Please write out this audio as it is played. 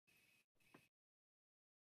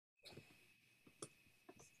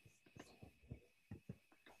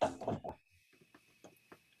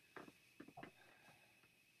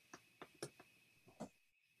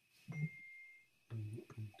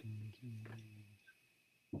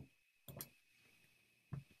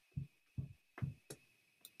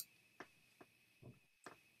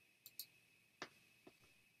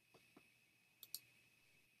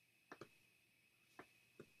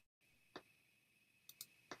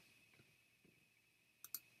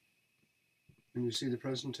Can you see the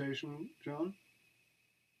presentation, John?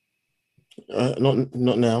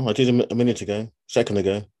 Not now. I did a minute ago, second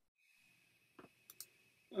ago.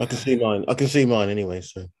 I can see mine. I can see mine anyway.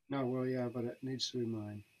 So no, well, yeah, but it needs to be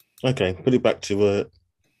mine. Okay, put it back to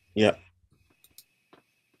yeah.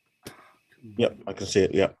 Yep, I can see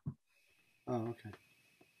it. Yep. Oh, okay.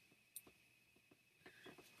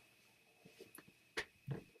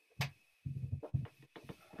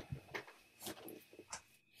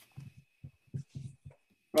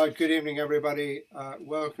 Right, good evening, everybody.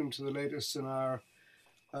 Welcome to the latest in our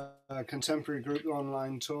contemporary group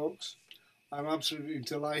online talks. I'm absolutely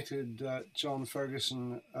delighted that John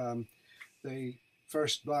Ferguson, the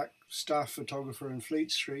first black staff photographer in Fleet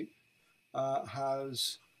Street,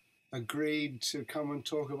 has agreed to come and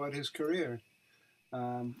talk about his career.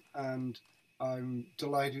 And I'm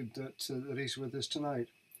delighted that he's with us tonight.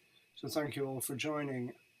 So thank you all for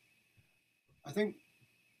joining. I think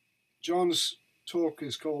John's talk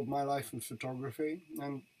is called My Life in Photography,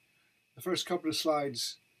 and the first couple of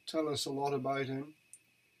slides tell us a lot about him.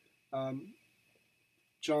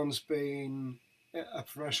 John's been a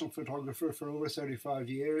professional photographer for over 35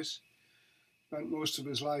 years, spent most of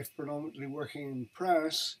his life predominantly working in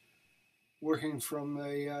press, working from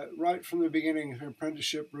right from the beginning, her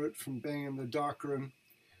apprenticeship route from being in the darkroom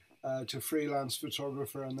to freelance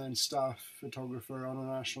photographer and then staff photographer on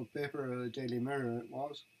a national paper, the Daily Mirror it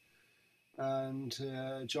was. And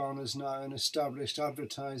John is now an established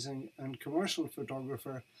advertising and commercial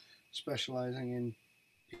photographer specializing in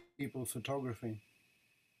people photography.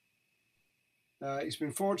 He's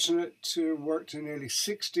been fortunate to work in nearly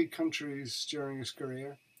 60 countries during his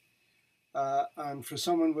career. And for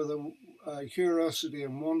someone with a curiosity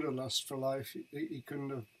and wanderlust for life, he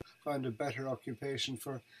couldn't have found a better occupation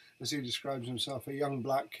for, as he describes himself, a young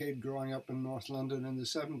black kid growing up in North London in the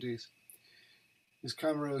 70s. His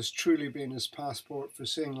camera has truly been his passport for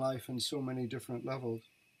seeing life in so many different levels.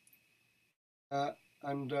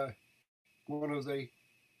 And one of the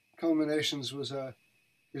culminations was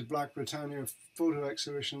his Black Britannia photo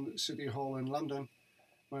exhibition at City Hall in London,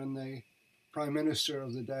 when the Prime Minister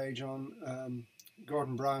of the day,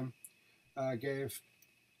 Gordon Brown, gave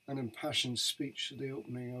an impassioned speech at the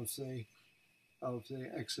opening of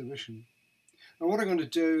the exhibition. And what I'm going to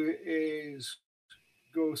do is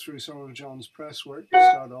go through some of John's press work to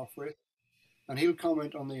start off with, and he'll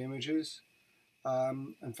comment on the images.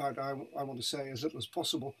 In fact, I want to say as little as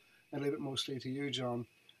possible and leave it mostly to you, John.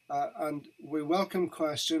 And we welcome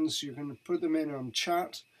questions. You can put them in on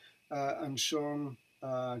chat, and Sean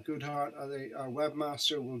Goodhart, our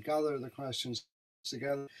webmaster, will gather the questions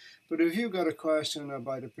together. But if you've got a question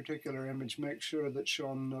about a particular image, make sure that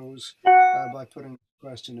Sean knows by putting the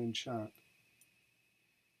question in chat.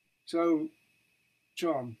 So,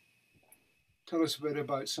 John, tell us a bit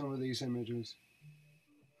about some of these images.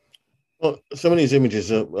 Well, some of these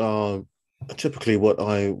images are typically what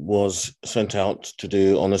I was sent out to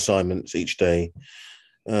do on assignments each day.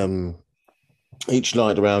 Each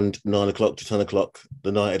night around 9 o'clock to 10 o'clock,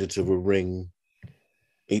 the night editor will ring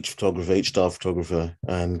each photographer, each staff photographer,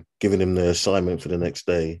 and giving him the assignment for the next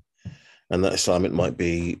day. And that assignment might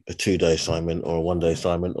be a 2-day assignment or a 1-day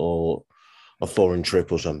assignment or a foreign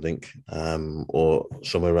trip or something, or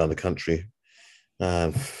somewhere around the country.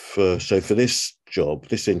 For this job,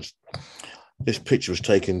 this picture was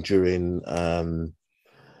taken during the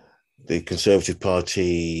Conservative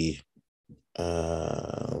Party.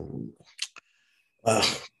 Well,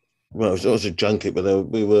 it was a junket, but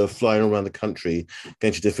we were flying around the country,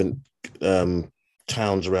 going to different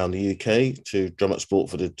towns around the UK to drum up support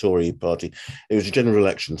for the Tory party. It was a general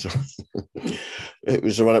election, so it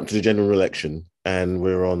was a run up to the general election, and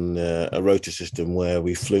we're on a rota system where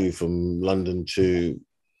we flew from London to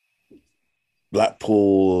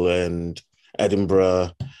Blackpool and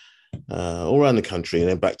Edinburgh, all around the country, and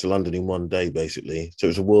then back to London in one day, basically. So it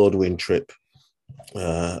was a whirlwind trip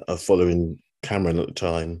of following Cameron at the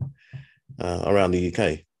time around the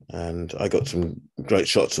UK. And I got some great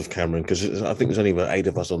shots of Cameron because I think there's only about 8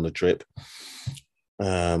 of us on the trip,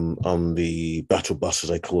 on the battle bus, as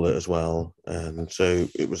they call it, as well. And so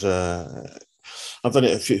it was I've done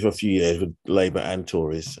it for a few years with Labour and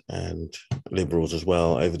Tories and Liberals as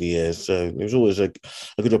well over the years. So it was always a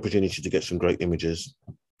good opportunity to get some great images.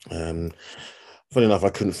 Funny enough, I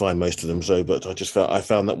couldn't find most of them, so but I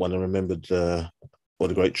found that one and remembered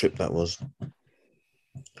what a great trip that was.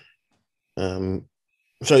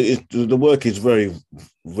 So the work is very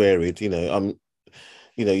varied.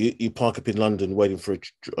 You park up in London waiting for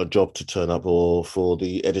a job to turn up or for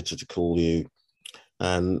the editor to call you,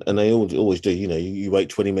 and they always do. You wait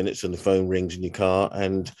 20 minutes and the phone rings in your car,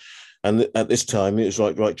 and at this time it was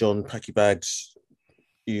like, right, John, pack your bags.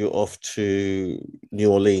 You're off to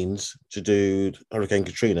New Orleans to do Hurricane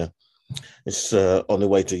Katrina. It's on the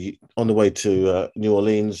way to New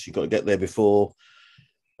Orleans. You've got to get there before.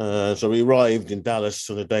 So we arrived in Dallas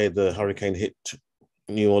on the day the hurricane hit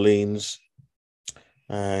New Orleans,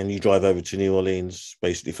 and you drive over to New Orleans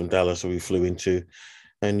basically from Dallas, where we flew into,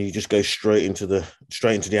 and you just go straight into the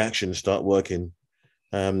action and start working.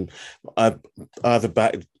 I have a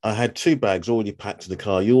bag. I had 2 bags already packed in the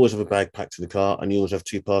car. You always have a bag packed in the car, and you always have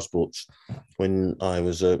 2 passports. When I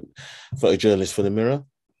was a photojournalist for the Mirror,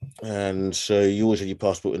 and so you always had your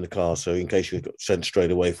passport in the car, so in case you got sent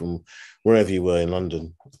straight away from wherever you were in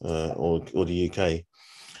London or the UK.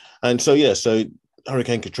 And so so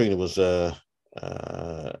Hurricane Katrina was a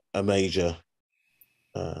major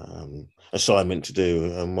assignment to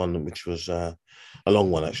do, and one which was a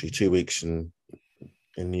long one, actually, 2 weeks in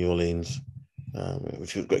New Orleans,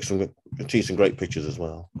 which achieved some great pictures as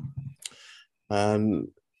well. And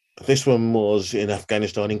this one was in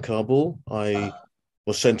Afghanistan, in Kabul. I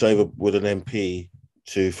was sent over with an MP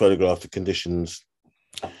to photograph the conditions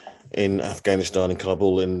in Afghanistan, in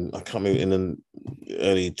Kabul, in the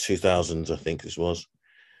early 2000s, I think this was.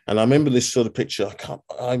 And I remember this sort of picture.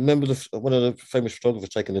 I remember one of the famous photographers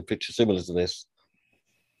taking a picture similar to this.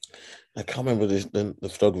 I can't remember the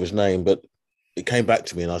photographer's name, but it came back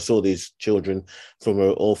to me, and I saw these children from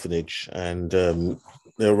an orphanage, and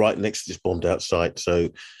they were right next to this bombed out site. So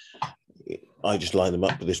I just lined them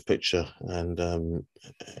up with this picture, and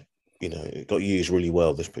it got used really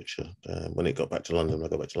well, this picture, when it got back to London. I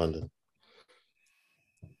got back to London.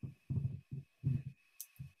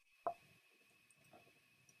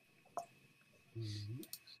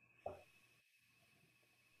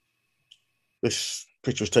 This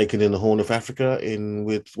picture was taken in the Horn of Africa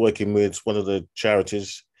working with one of the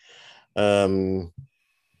charities. I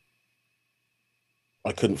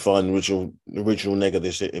couldn't find the original neg of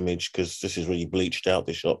this image because this is really bleached out,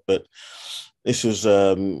 this shot. But this was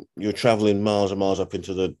you're traveling miles and miles up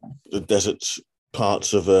into the desert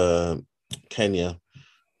parts of Kenya,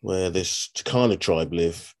 where this Turkana tribe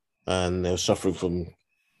live, and they were suffering from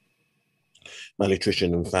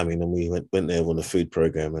malnutrition and famine. And we went there on a food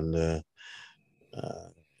program, and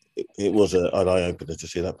it was an eye opener to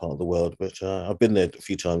see that part of the world. But I've been there a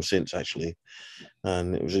few times since, actually,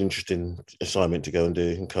 and it was an interesting assignment to go and do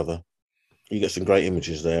and cover. You get some great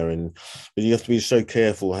images there, but you have to be so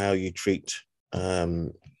careful how you treat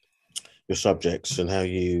your subjects and how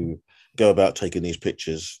you go about taking these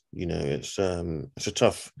pictures. It's a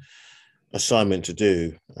tough assignment to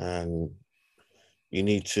do, and you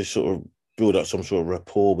need to sort of build up some sort of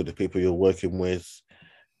rapport with the people you're working with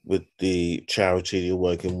the charity you're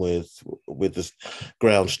working with the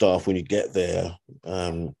ground staff when you get there.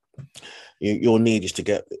 Your need is to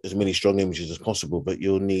get as many strong images as possible, but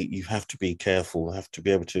you have to be careful, have to be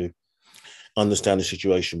able to understand the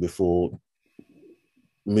situation before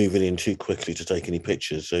moving in too quickly to take any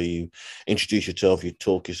pictures. So you introduce yourself, you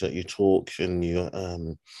talk, and you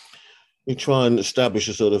try and establish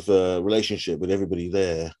a sort of relationship with everybody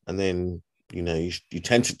there, and then you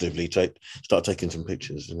tentatively start taking some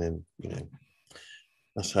pictures, and then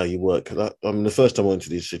that's how you work. The first time I went to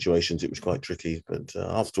these situations, it was quite tricky, but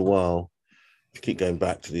after a while, if you keep going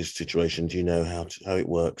back to these situations, you know how it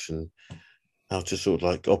works and how to sort of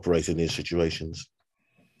like operate in these situations,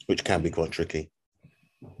 which can be quite tricky.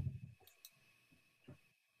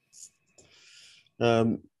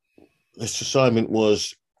 This assignment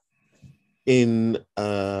was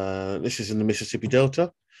this is in the Mississippi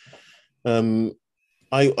Delta.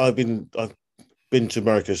 I've been to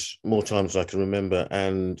America more times than I can remember,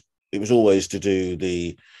 and it was always to do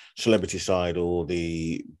the celebrity side or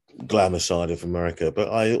the glamour side of America. But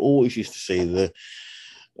I always used to see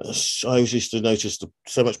I always used to notice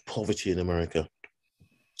so much poverty in America,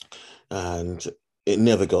 and we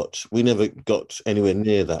never got anywhere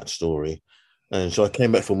near that story. And so I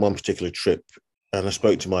came back from one particular trip, and I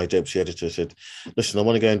spoke to my deputy editor. I said, "Listen, I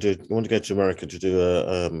want to go to America to do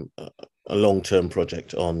a long-term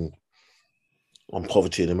project on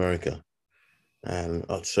poverty in America." And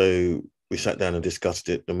so we sat down and discussed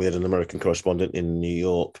it, and we had an American correspondent in New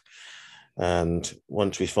York. And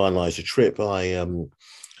once we finalized the trip,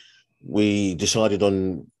 we decided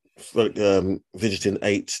on visiting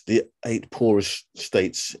the eight poorest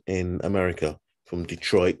states in America, from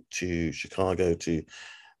Detroit to Chicago to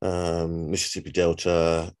Mississippi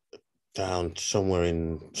Delta, down somewhere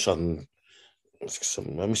in southern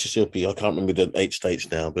Mississippi. I can't remember the 8 states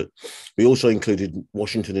now, but we also included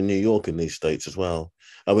Washington and New York in these states as well.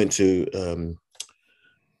 I went to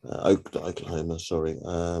Oklahoma,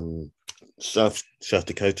 South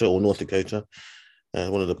Dakota or North Dakota,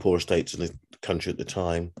 one of the poorest states in the country at the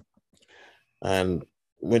time, and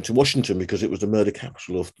went to Washington because it was the murder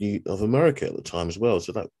capital of America at the time as well.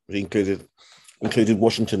 So that included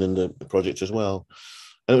Washington in the project as well.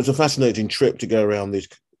 And it was a fascinating trip to go around these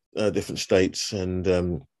different states and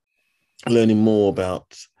learning more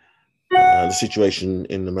about the situation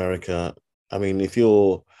in America. I mean, if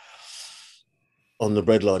you're on the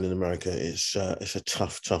breadline in America, it's a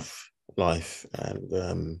tough life,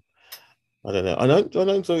 and I don't know. I don't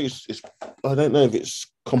know if it's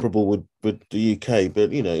comparable with the UK, but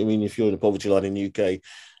I mean, if you're in the poverty line in the UK,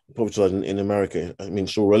 poverty line in America, I mean,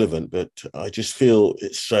 it's all relevant, but I just feel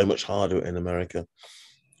it's so much harder in America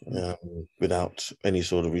without any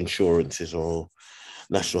sort of insurances or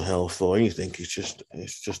national health or anything. It's just,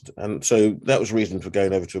 and so that was reason for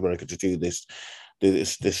going over to America to do this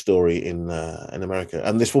story in America.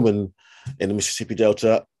 And this woman in the Mississippi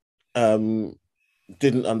Delta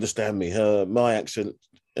didn't understand me. My accent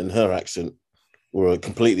and her accent were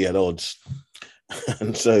completely at odds,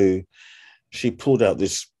 and so she pulled out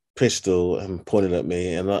this pistol and pointed at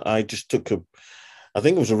me, and I just took I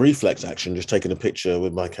think it was a reflex action, just taking a picture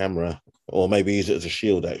with my camera, or maybe use it as a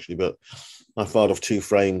shield actually. But I fired off 2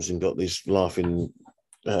 frames and got this laughing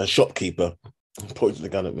shopkeeper pointing the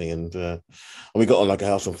gun at me, and we got on like a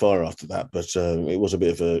house on fire after that. But it was a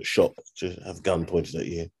bit of a shock to have a gun pointed at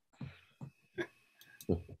you.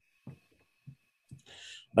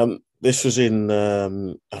 This was in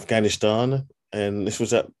Afghanistan, and this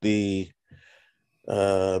was at the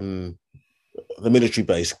military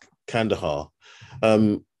base, Kandahar.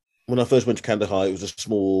 When I first went to Kandahar, it was a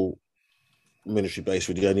small military base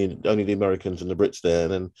with only the Americans and the Brits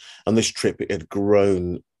there. And on this trip, it had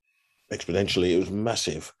grown exponentially. It was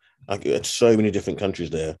massive. I had so many different countries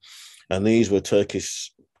there, and these were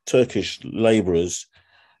Turkish labourers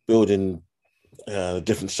building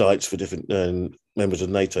different sites for different members of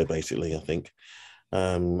NATO, basically, I think.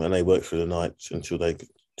 And they worked through the night until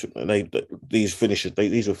these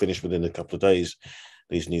were finished within a couple of days,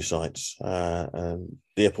 these new sites. And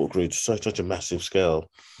the airport grew to such a massive scale.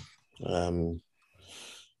 It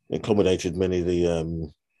accommodated many of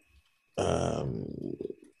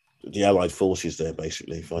the Allied forces there,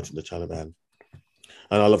 basically, fighting the Taliban.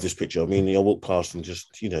 And I love this picture. I mean, I walked past and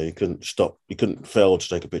just, you couldn't stop. You couldn't fail to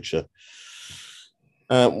take a picture.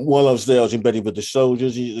 While I was there, I was embedded with the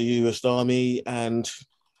soldiers, the US Army, and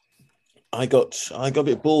I got a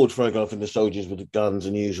bit bored photographing the soldiers with the guns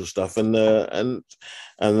and the usual stuff. And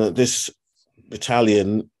this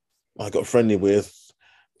battalion I got friendly with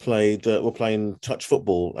were playing touch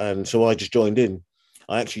football, and so I just joined in.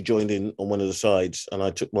 I actually joined in on one of the sides, and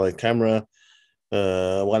I took my camera,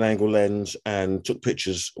 one-angle lens, and took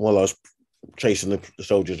pictures while I was chasing the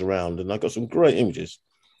soldiers around. And I got some great images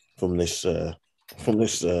from this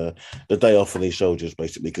the day off for these soldiers,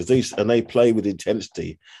 basically, because they play with the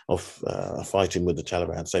intensity of fighting with the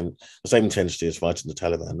Taliban, the same intensity as fighting the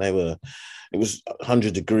Taliban. It was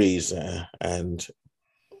 100 degrees there, and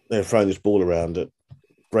they were throwing this ball around at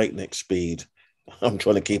breakneck speed. I'm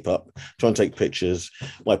trying to keep up, trying to take pictures,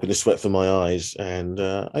 wiping the sweat from my eyes, and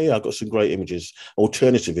I got some great images,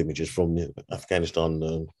 alternative images from the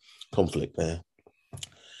Afghanistan conflict there.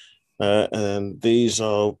 And these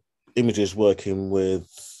are images working with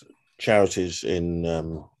charities in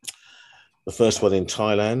the first one in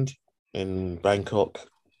Thailand, in Bangkok,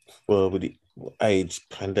 with the AIDS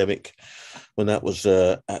pandemic, when that was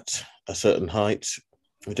at a certain height.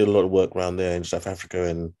 We did a lot of work around there in South Africa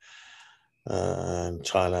and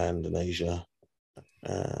Thailand and Asia.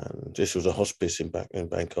 And this was a hospice in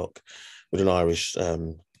Bangkok with an Irish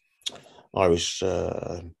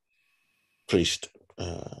priest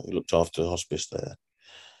who looked after the hospice there.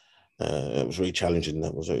 It was really challenging.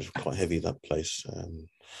 It was quite heavy, that place.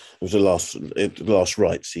 It was the last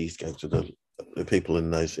rites he gave to the people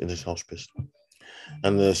in this hospice.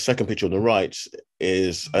 And the second picture on the right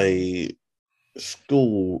is a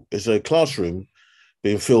classroom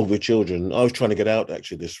being filled with children. I was trying to get out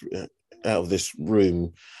of this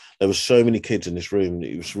room. There were so many kids in this room.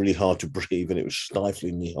 It was really hard to breathe, and it was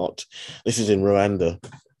stiflingly hot. This is in Rwanda,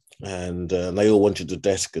 and they all wanted the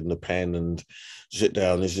desk and the pen and sit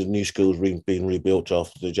down. There's a new school's being rebuilt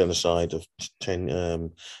after the genocide of 10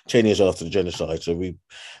 years after the genocide. So we,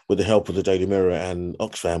 with the help of the Daily Mirror and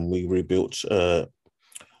Oxfam, we rebuilt a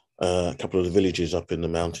couple of the villages up in the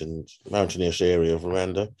mountainous area of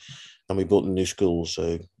Rwanda, and we built a new school.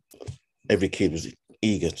 So every kid was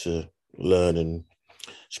eager to learn and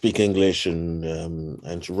speak English and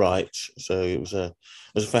to write. So it was a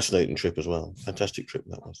fascinating trip as well. Fantastic trip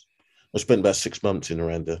that was. I spent about 6 months in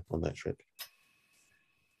Rwanda on that trip.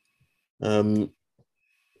 And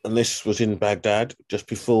this was in Baghdad just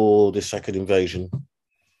before the second invasion.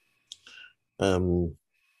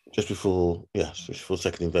 Just before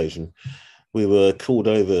second invasion, we were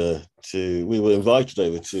invited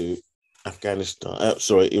over to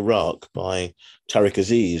Iraq by Tariq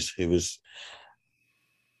Aziz, who was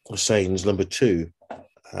Hussein's number two.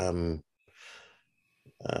 And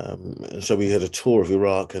so we had a tour of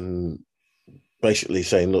Iraq and basically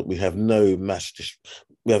saying, look, we have no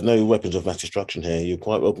weapons of mass destruction here. You're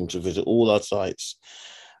quite welcome to visit all our sites.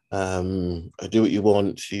 Do what you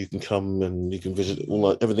want. You can come and you can visit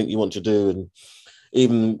everything you want to do. And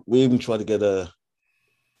we even tried to get an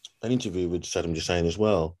interview with Saddam Hussein as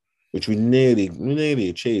well, which we nearly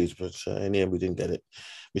achieved, but in the end we didn't get it.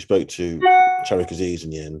 We spoke to Tariq Aziz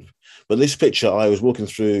in the end. But this picture, I was walking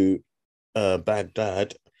through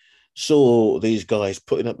Baghdad, saw these guys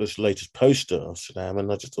putting up this latest poster of Saddam, and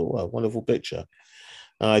I just thought, wow, wonderful picture.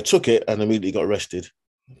 I took it and immediately got arrested,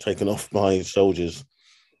 taken off by soldiers.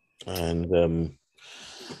 And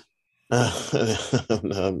I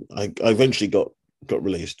eventually got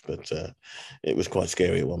released, but it was quite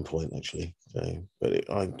scary at one point, actually. So, but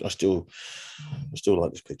I still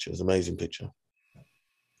like this picture. It's an amazing picture.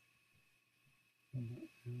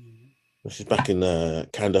 This is back in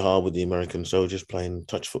Kandahar with the American soldiers playing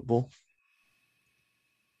touch football.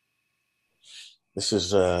 This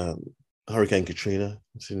is Hurricane Katrina.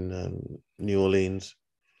 It's in New Orleans.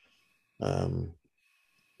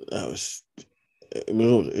 It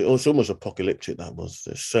was almost apocalyptic. That was.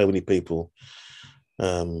 There's so many people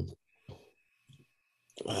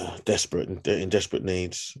desperate in desperate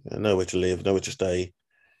needs, nowhere to live, nowhere to stay,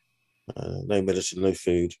 no medicine, no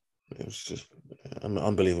food. It was just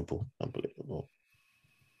unbelievable.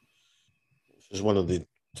 This is one of the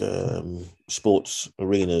sports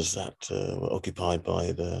arenas that were occupied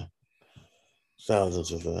by the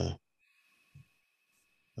thousands of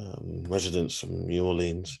residents from New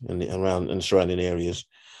Orleans and around and surrounding areas.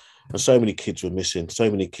 And so many kids were missing. So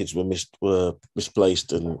many kids were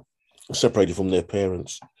misplaced and separated from their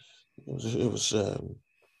parents. It was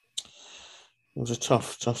a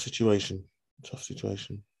tough situation. This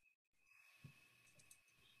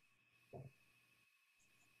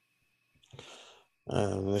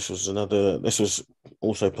was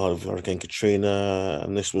also part of Hurricane Katrina,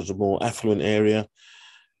 and this was a more affluent area.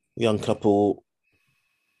 Young couple,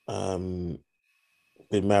 been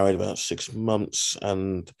married about 6 months,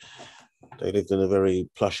 and they lived in a very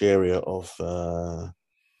plush area of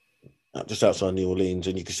just outside New Orleans,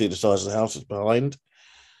 and you can see the size of the houses behind,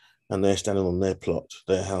 and they're standing on their plot.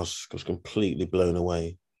 Their house was completely blown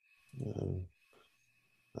away.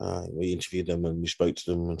 We interviewed them and we spoke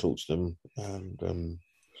to them and talked to them, and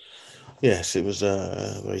yes, it was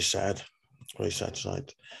a very sad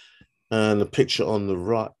sight. And the picture on the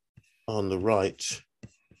right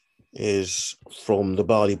is from the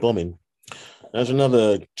Bali bombing. There's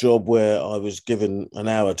another job where I was given an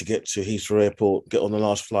hour to get to Heathrow Airport, get on the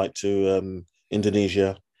last flight to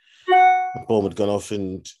Indonesia. A bomb had gone off,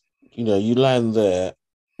 and you land there.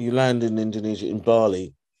 You land in Indonesia, in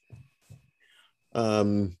Bali.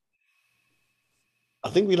 I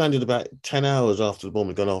think we landed about 10 hours after the bomb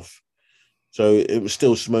had gone off. So it was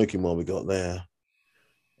still smoking while we got there.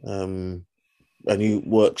 And you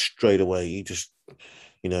work straight away. You just,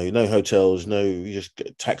 no hotels, you just get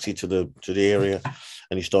a taxi to the area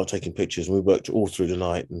and you start taking pictures. And we worked all through the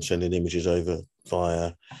night and sending images over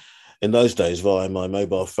in those days, via my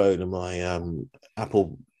mobile phone and my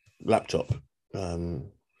Apple laptop. So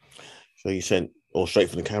you sent, or straight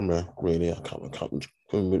from the camera, really. I can't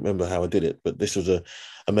remember how I did it, but this was a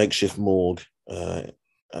makeshift morgue at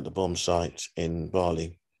the bomb site in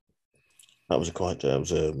Bali. That was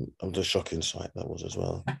a shocking sight, that was, as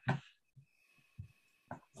well.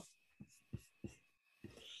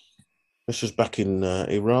 This was back in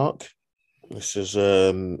Iraq. This is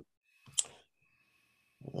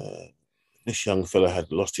this young fellow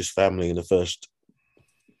had lost his family in the first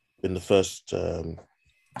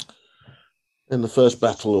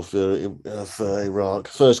battle of Iraq,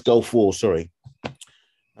 first Gulf War, sorry.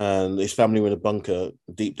 And his family were in a bunker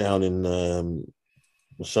deep down in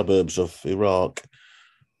suburbs of Iraq,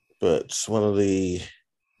 but one of the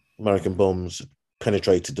American bombs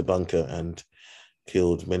penetrated the bunker and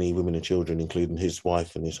killed many women and children, including his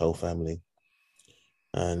wife and his whole family.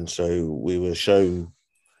 And so we were shown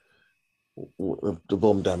the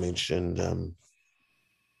bomb damage, and I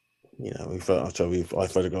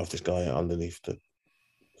photographed this guy underneath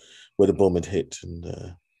where the bomb had hit,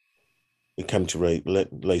 and he came to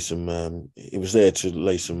lay some. He was there to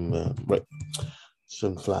lay some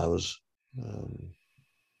flowers.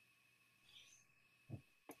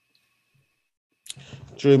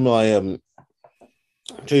 During my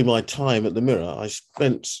time at the Mirror, I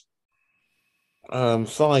spent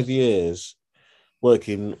 5 years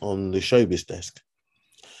working on the showbiz desk.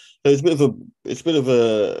 So it's a bit of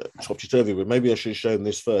a topsy-turvy, but maybe I should have shown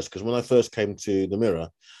this first, because when I first came to the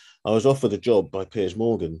Mirror, I was offered a job by Piers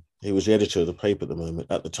Morgan. He was the editor of the paper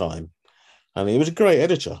at the time, and he was a great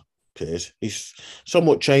editor. Piers, he's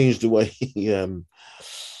somewhat changed the way he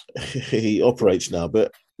operates now,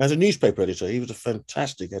 but as a newspaper editor, he was a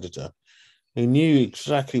fantastic editor. He knew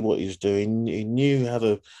exactly what he was doing. He knew how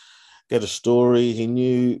to get a story.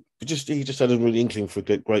 He just had a really inkling for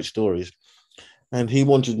great stories. And he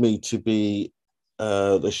wanted me to be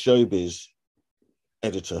the showbiz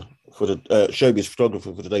editor for the showbiz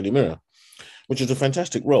photographer for the Daily Mirror, which is a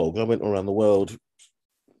fantastic role. I went around the world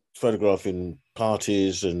photographing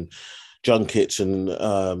parties and junkets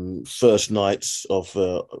and first nights of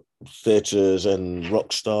theatres and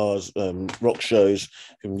rock stars, rock shows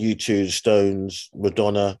from U2, Stones,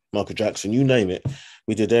 Madonna, Michael Jackson, you name it.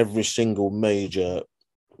 We did every single major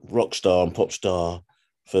rock star and pop star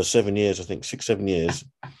for 7 years, I think, 6-7 years.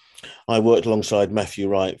 I worked alongside Matthew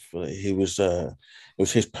Wright. It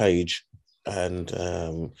was his page, and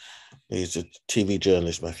he's a TV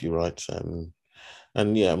journalist, Matthew Wright.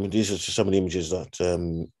 And yeah, I mean, these are just some of the images that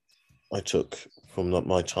I took from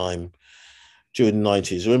my time during the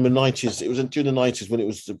 90s. I remember the 90s, it was during the 90s when it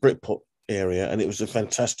was the Britpop area, and it was a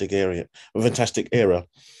fantastic era.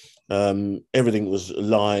 Everything was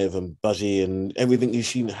live and buzzy, and everything you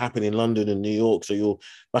seen happen in London and New York. So you're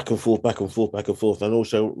back and forth. And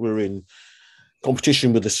also we're in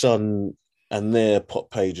competition with The Sun and their pop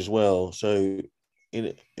page as well. So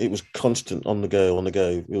it was constant on the go.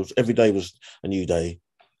 It was, every day was a new day.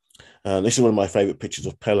 This is one of my favorite pictures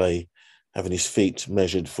of Pele having his feet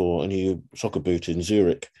measured for a new soccer boot in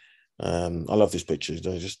Zurich. I love this picture.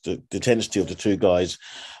 Just the intensity of the two guys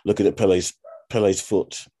looking at Pele's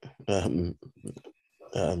foot.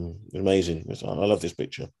 Amazing. I love this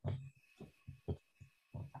picture.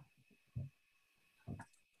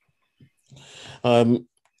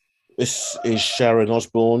 This is Sharon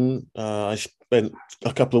Osbourne. I spent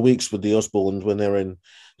a couple of weeks with the Osbournes when they're in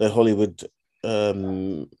their Hollywood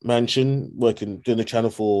mansion, doing the Channel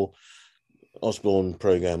 4 Osbourne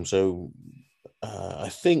program. So I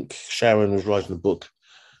think Sharon was writing a book,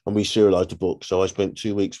 and we serialized the book. So I spent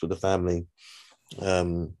 2 weeks with the family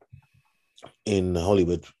in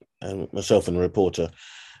Hollywood, and myself and the reporter,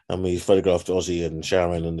 and we photographed Ozzy and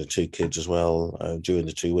Sharon and the two kids as well during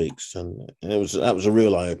the 2 weeks, and that was a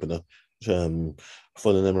real eye opener,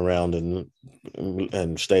 following them around and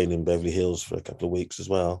staying in Beverly Hills for a couple of weeks as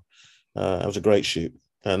well. It was a great shoot,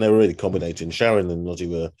 and they were really accommodating. Sharon and Ozzy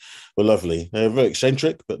were lovely. They were very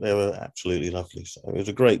eccentric, but they were absolutely lovely. So it was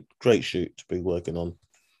a great shoot to be working on.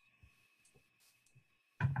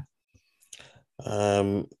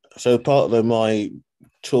 So part of my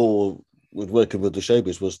tour with working with the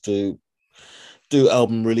showbiz was to do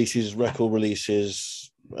album releases, record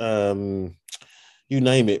releases, you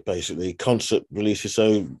name it, basically, concert releases.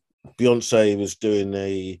 So Beyonce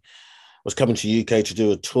was coming to UK to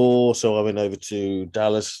do a tour, so I went over to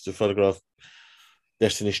Dallas to photograph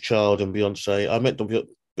Destiny's Child and Beyonce. I've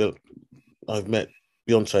met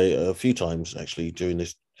Beyonce a few times actually during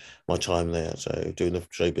my time there, so doing the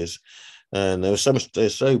showbiz. And they're so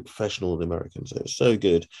professional, the Americans. They're so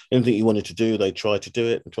good. Anything you wanted to do, they try to do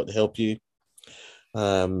it and try to help you.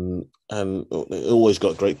 And they always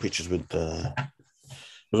got great pictures with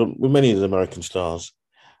many of the American stars.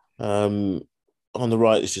 On the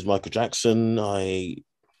right, this is Michael Jackson. I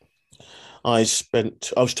was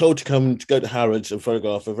told to go to Harrods and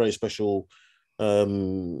photograph a very special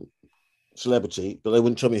celebrity, but they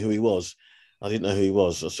wouldn't tell me who he was. I didn't know who he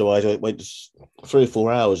was. So I went 3 or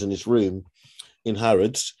 4 hours in this room in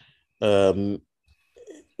Harrods. It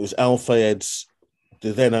was Al Fayed's,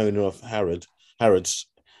 the then owner of Harrods.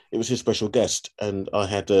 It was his special guest. And I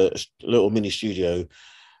had a little mini studio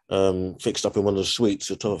fixed up in one of the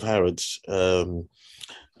suites at top of Harrods. And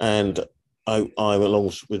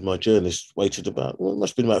along with my journalist, waited about, well, it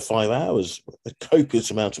must have been about 5 hours, a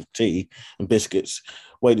copious amount of tea and biscuits,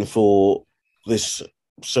 waiting for this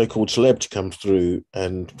so-called celeb to come through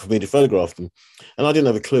and for me to photograph them. And I didn't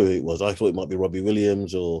have a clue who it was. I thought it might be Robbie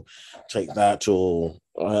Williams or Take That, or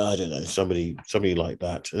I don't know, somebody like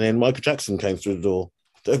that. And then Michael Jackson came through the door.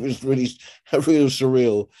 It was really a real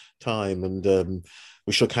surreal time. And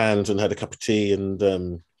we shook hands and had a cup of tea, and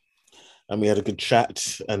we had a good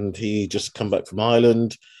chat. And he just come back from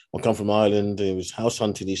Ireland. I come from Ireland. He was house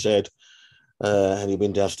hunting, he said. And he'd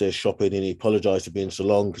been downstairs shopping, and he apologised for being so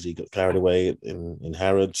long because he got carried away in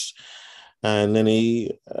Harrods. And then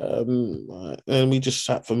and we just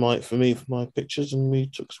sat for my pictures, and we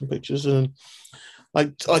took some pictures. And I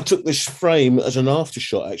took this frame as an after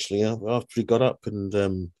shot, actually, after he got up.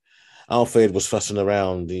 And Alfred was fussing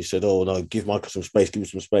around. He said, "Oh no, give Michael some space, give him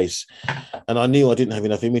some space." And I knew I didn't have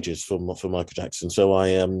enough images for Michael Jackson,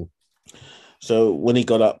 so so when he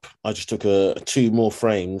got up, I just took two more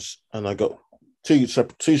frames, and I got two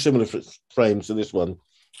similar frames to this one,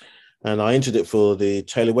 and I entered it for the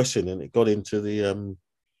Taylor Wesson, and it got into the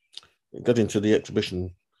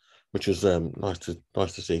exhibition, which was nice to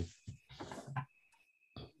see.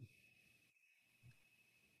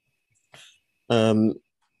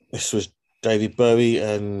 This was David Bowie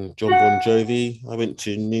and John Bon Jovi. I went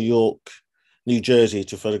to New Jersey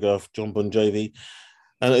to photograph John Bon Jovi.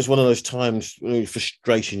 And it was one of those times, really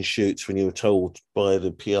frustrating shoots, when you were told by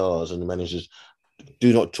the PRs and the managers,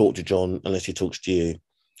 do not talk to John unless he talks to you.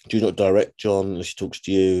 Do not direct John unless he talks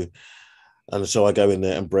to you. And so I go in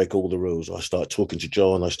there and break all the rules. I start talking to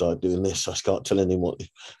John. I start doing this. I start telling him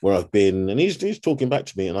where I've been. And he's talking back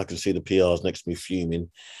to me, and I can see the PRs next to me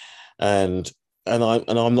fuming. And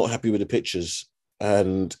I'm not happy with the pictures.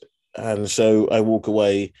 And so I walk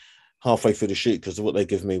away halfway through the shoot because what they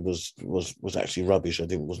give me was actually rubbish.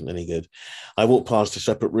 Wasn't any good. I walked past a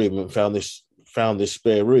separate room and found this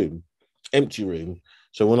spare room, empty room.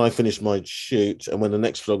 So when I finished my shoot, and when the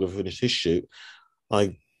next photographer finished his shoot,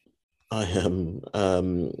 I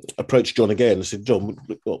approached John again and said, "John,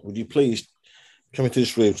 would you please come into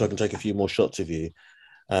this room so I can take a few more shots of you?"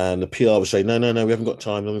 And the PR was saying, no, we haven't got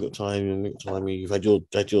time. You've had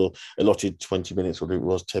your allotted 20 minutes, or whatever it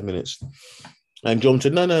was, 10 minutes. And John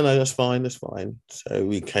said, no, that's fine. So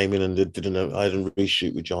we came in and I had a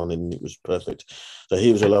reshoot with John, and it was perfect. So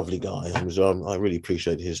he was a lovely guy. I really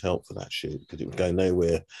appreciated his help for that shoot, because it was going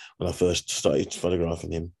nowhere when I first started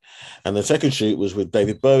photographing him. And the second shoot was with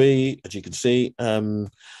David Bowie, as you can see. I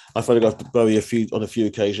photographed Bowie on a few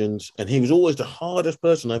occasions, and he was always the hardest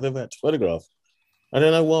person I've ever had to photograph. I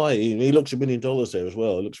don't know why. He looks $1 million there as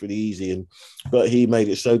well. It looks really easy, but he made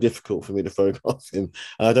it so difficult for me to photograph him.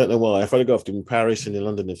 And I don't know why. I photographed him in Paris and in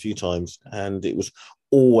London a few times, and it was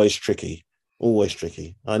always tricky.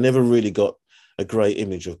 I never really got a great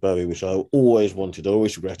image of Bowie, which I always wanted. I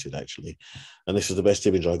always regretted, actually. And this is the best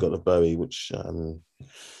image I got of Bowie, which, well,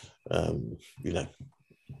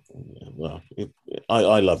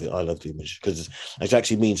 I love it. I love the image because it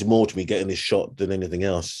actually means more to me getting this shot than anything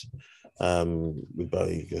else. With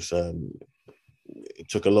Bowie, because it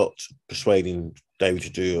took a lot persuading David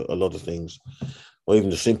to do a lot of things, or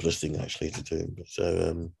even the simplest thing actually to do. But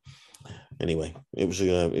so anyway, it was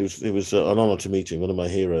an honor to meet him, one of my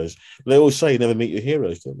heroes. They always say you never meet your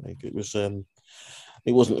heroes, don't they? It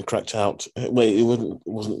wasn't a cracked out way.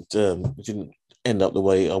 It didn't end up the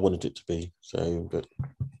way I wanted it to be. So, but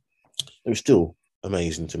it was still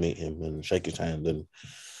amazing to meet him and shake his hand and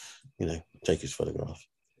take his photograph.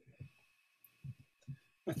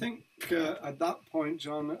 I think at that point,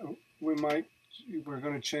 John, we're going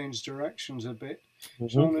to change directions a bit. Mm-hmm.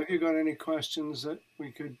 John, have you got any questions that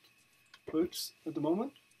we could put at the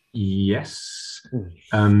moment? Yes.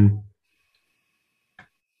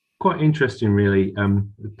 Quite interesting, really.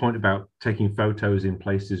 The point about taking photos in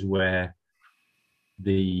places where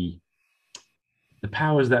the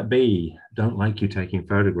powers that be don't like you taking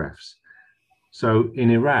photographs. So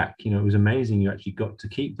in Iraq, it was amazing. You actually got to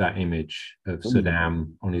keep that image of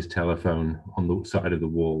Saddam on his telephone on the side of the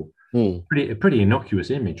wall. A pretty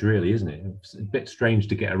innocuous image, really, isn't it? It's a bit strange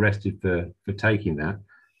to get arrested for taking that.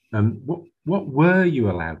 What were you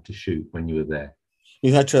allowed to shoot when you were there?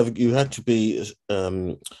 You had to be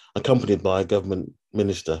accompanied by a government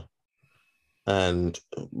minister, and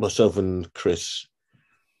myself and Chris,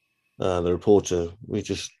 the reporter,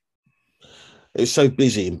 it's so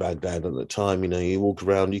busy in Baghdad at the time, you walk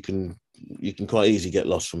around, you can quite easily get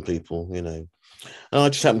lost from people, And I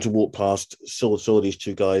just happened to walk past, saw these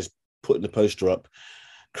two guys putting the poster up.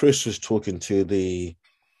 Chris was talking to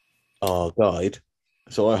our guide,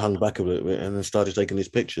 so I hung back a little bit and then started taking these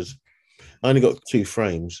pictures. I only got 2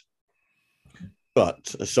 frames,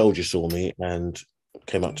 But a soldier saw me and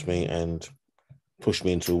came up to me and pushed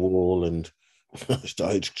me into a wall, and I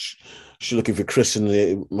started looking for Chris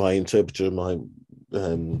and my interpreter and my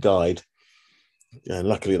guide. And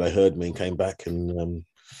luckily they heard me and came back, and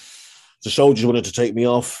the soldiers wanted to take me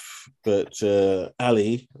off, but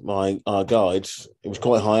Ali, our guide, it was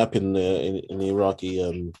quite high up in the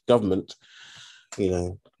Iraqi government,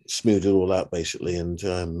 smoothed it all out basically, and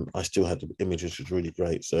I still had the image, which was really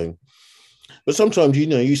great. So, but sometimes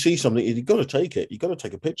you see something, you've got to take it. You've got to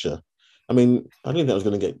take a picture. I mean, I didn't think I was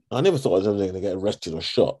going to get. I never thought I was ever going to get arrested or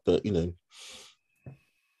shot, but it's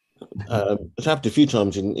happened a few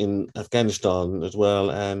times in Afghanistan as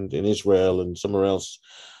well, and in Israel and somewhere else.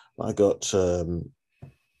 I got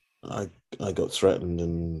threatened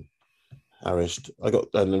and harassed. I got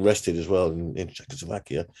arrested as well in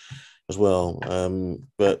Czechoslovakia as well.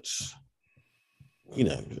 But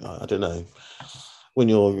I don't know. When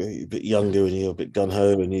you're a bit younger and you're a bit gun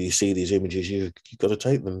ho and you see these images, you've got to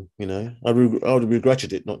take them. I would have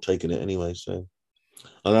regretted it not taking it anyway. So,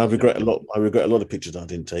 and I regret a lot. I regret a lot of pictures that I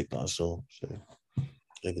didn't take that I saw. So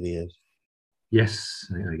over the years. Yes,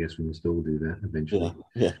 I guess we must all do that eventually.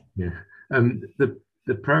 Yeah.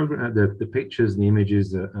 The program, the pictures and the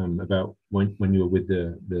images about when you were with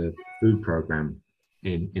the food program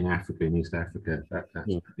in Africa, in East Africa, that's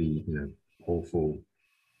pretty awful,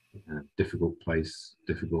 difficult place,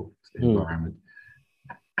 difficult environment.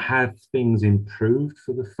 Have things improved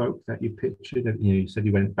for the folk that you pictured? You said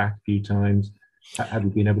you went back a few times. Have you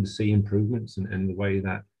been able to see improvements and the way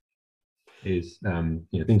that is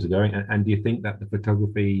things are going? And do you think that the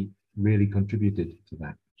photography really contributed to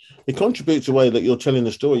that? It contributes the way that you're telling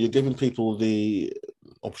the story. You're giving people the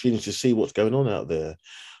opportunity to see what's going on out there.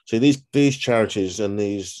 So these charities and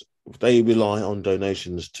they rely on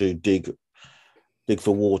donations to dig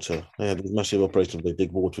for water. They have these massive operations. They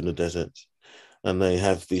dig water in the desert, and they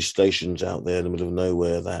have these stations out there in the middle of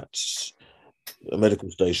nowhere. That's medical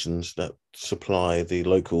stations that supply the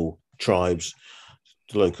local tribes,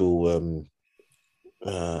 the local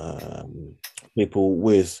people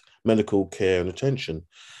with medical care and attention.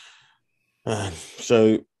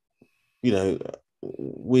 So,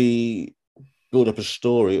 we build up a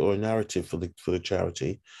story or a narrative for the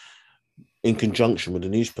charity in conjunction with the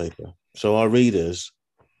newspaper. So our readers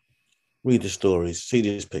read the stories, see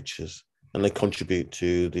these pictures, and they contribute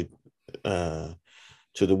to the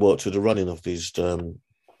running of these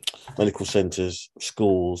medical centres,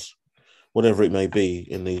 schools, whatever it may be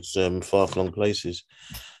in these far-flung places.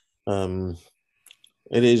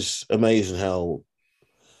 It is amazing how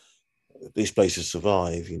these places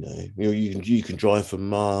survive. You can drive for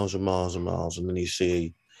miles and miles and miles, and then you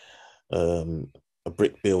see a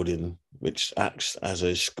brick building which acts as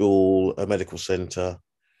a school, a medical centre,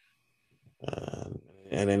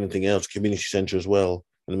 and anything else, community centre as well,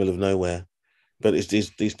 in the middle of nowhere. But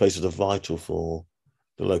these places are vital for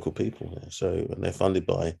the local people there. So, and they're funded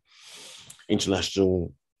by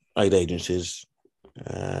international aid agencies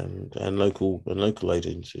and local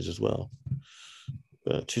agencies as well.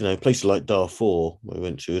 But places like Darfur we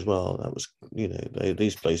went to as well. That was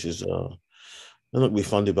these places they're not going to be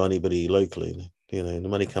funded by anybody locally. The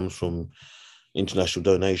money comes from international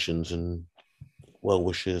donations and well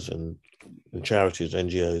wishers and charities,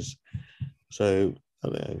 NGOs. So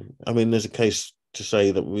I mean, there's a case to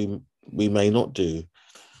say that we may not do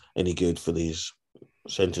any good for these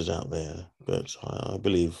centres out there, but I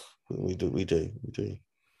believe we do.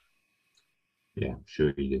 Yeah,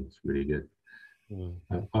 sure you do. It's really good.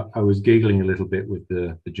 I was giggling a little bit with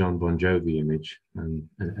the John Bon Jovi image,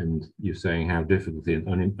 and you're saying how difficult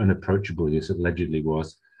and unapproachable this allegedly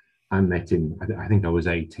was. I met him. I think I was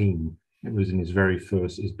 18. It was in his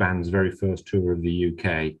band's very first tour of the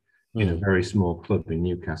UK in a very small club in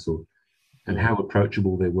Newcastle, and how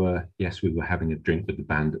approachable they were. Yes, we were having a drink with the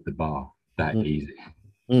band at the bar. That easy,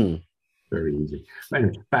 very easy. But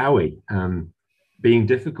anyway, Bowie being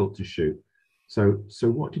difficult to shoot. So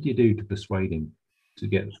what did you do to persuade him to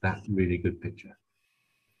get that really good picture?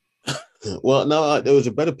 Well, no, there was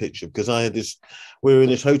a better picture because we were in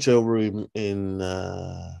this hotel room in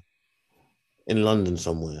London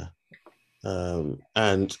somewhere,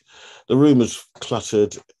 and the room was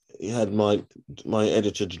cluttered. He had my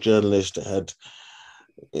editor, the journalist.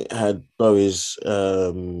 It had Bowie's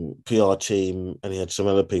PR team, and he had some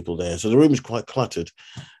other people there. So the room was quite cluttered,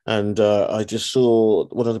 and I just saw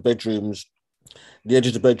one of the bedrooms. The edge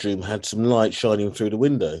of the bedroom had some light shining through the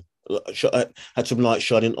window. Had some light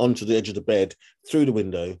shining onto the edge of the bed through the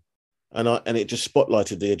window, and it just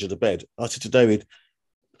spotlighted the edge of the bed. I said to David,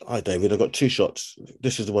 "Hi, David, I've got two shots.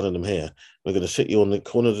 This is one of them here. We're going to sit you on the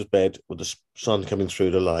corner of the bed with the sun coming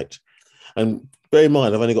through the light." And bear in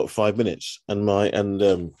mind, I've only got 5 minutes, and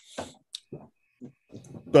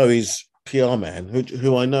Bowie's PR man,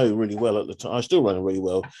 who I know really well at the time, I still run him really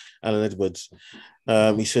well, Alan Edwards.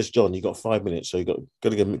 He says, "John, you got 5 minutes, so you got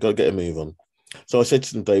to get a move on." So I said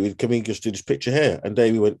to him, "David, can we just do this picture here?" And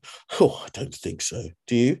David went, "Oh, I don't think so.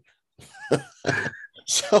 Do you?"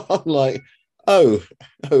 So I'm like, "Oh,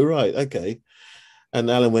 right, okay." And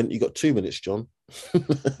Alan went, "You got 2 minutes, John."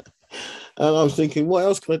 And I was thinking, what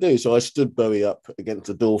else can I do? So I stood Bowie up against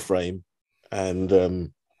the door frame and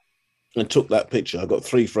took that picture. I got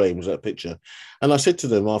 3 frames of that picture. And I said to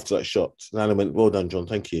them after that shot, and Alan went, "Well done, John,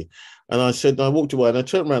 thank you." And I walked away and I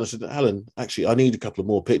turned around and I said, "Alan, actually, I need a couple of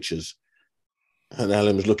more pictures." And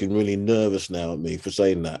Alan was looking really nervous now at me for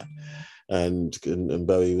saying that. And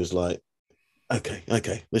Bowie was like,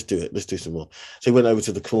 okay, let's do it. Let's do some more. So he went over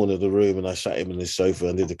to the corner of the room and I sat him on his sofa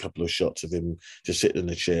and did a couple of shots of him just sitting in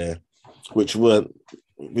a chair, which wasn't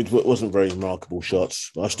very remarkable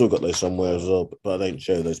shots. I still got those somewhere as well, but I don't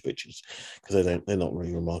show those pictures because they're not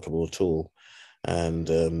really remarkable at all. And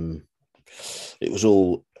it was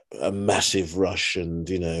all a massive rush, and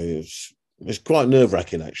it's quite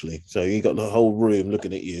nerve-wracking actually. So you got the whole room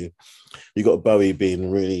looking at you. You got Bowie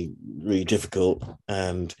being really, really difficult,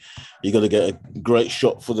 and you got to get a great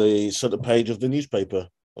shot for the center page of the newspaper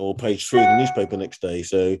or page 3 of the newspaper next day.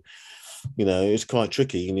 So it's quite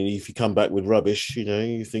tricky. And if you come back with rubbish,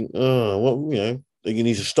 you think, oh, well, you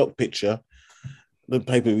need a stock picture. The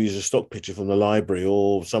paper uses a stock picture from the library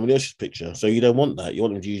or somebody else's picture. So you don't want that. You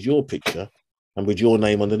want them to use your picture and with your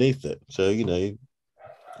name underneath it. So,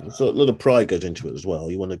 so a lot of pride goes into it as well.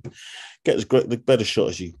 You want to get the best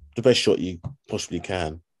shot you possibly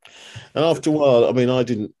can. And after a while,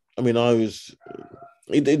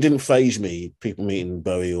 it didn't faze me, people meeting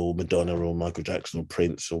Bowie or Madonna or Michael Jackson or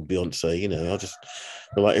Prince or Beyonce. I just,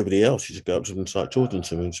 like everybody else, you just go up to them and start talking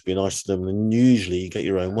to them and just be nice to them, and usually you get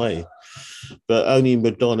your own way. But only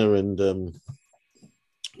Madonna and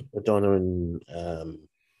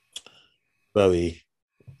Bowie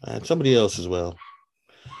and somebody else as well.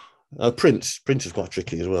 Prince is quite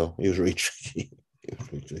tricky as well. He was really tricky.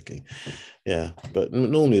 Yeah, but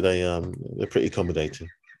normally they're pretty accommodating.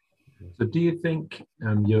 So do you think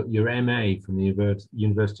your MA from the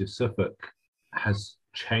University of Suffolk has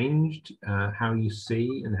changed how you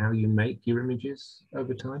see and how you make your images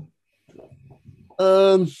over time?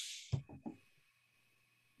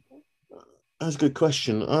 That's a good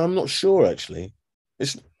question. I'm not sure actually.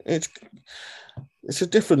 It's a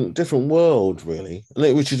different world really,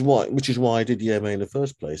 which is why I did the MA in the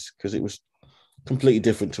first place, because it was completely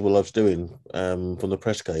different to what I was doing from the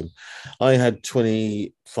press game. I had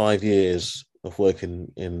 25 years of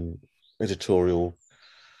working in editorial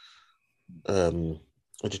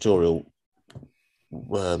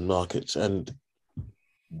markets, and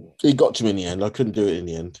it got to me in the end. I couldn't do it in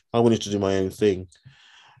the end. I wanted to do my own thing.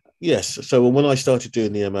 Yes. So when I started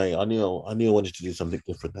doing the MA, I knew I wanted to do something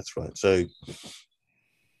different. That's right. So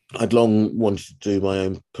I'd long wanted to do my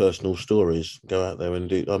own personal stories, go out there and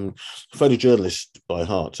do. I'm a photojournalist by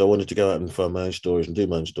heart, so I wanted to go out and find my own stories and do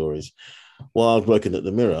my own stories. While I was working at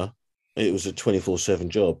the Mirror, it was a 24/7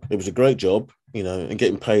 job. It was a great job, and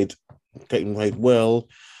getting paid well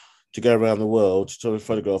to go around the world to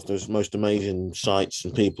photograph those most amazing sights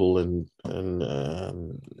and people and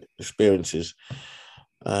experiences.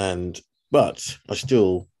 But I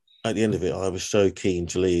still, at the end of it, I was so keen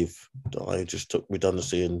to leave that I just took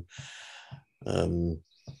redundancy and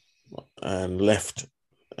left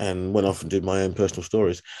and went off and did my own personal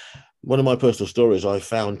stories. One of my personal stories I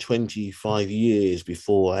found 25 years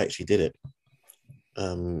before I actually did it.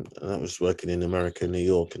 And I was working in America, New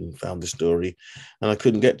York, and found the story, and I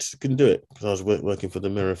couldn't do it because I was working for the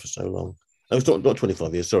Mirror for so long. It was not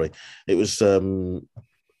 25 years, sorry. It was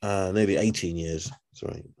nearly 18 years.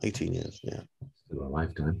 Sorry, 18 years, yeah. Still a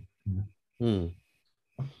lifetime. Yeah. Well,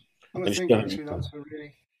 I think actually I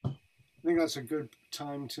think that's a good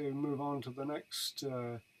time to move on to the next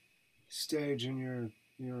stage in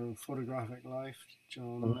your photographic life,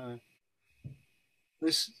 John.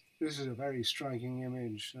 This is a very striking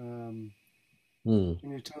image. Can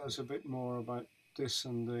you tell us a bit more about this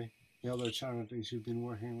and the other charities you've been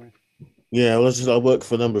working with? Yeah, well, I worked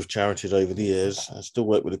for a number of charities over the years. I still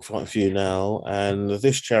work with quite a few now. And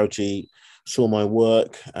this charity saw my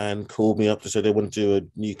work and called me up to say they want to do a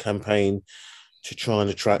new campaign to try and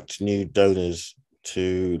attract new donors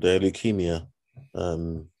to their leukemia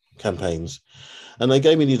campaigns. And they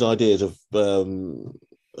gave me these ideas of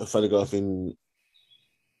photographing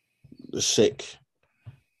the sick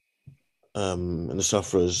and the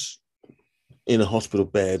sufferers in a hospital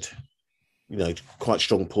bed, quite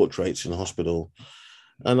strong portraits in a hospital,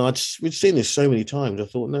 And we'd seen this so many times. I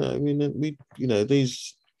thought, no, I mean,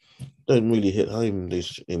 these don't really hit home,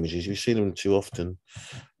 these images. You've seen them too often. And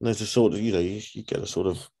there's a sort of, you get a sort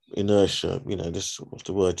of inertia, this, what's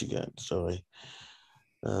the word you get? Sorry.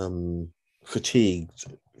 Fatigued,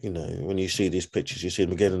 when you see these pictures, you see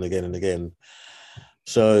them again and again and again.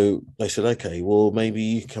 So they said, okay, well, maybe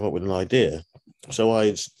you come up with an idea. So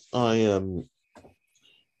I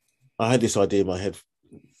had this idea in my head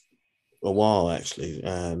a while, actually,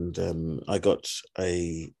 and I got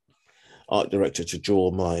a art director to draw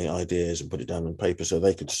my ideas and put it down on paper so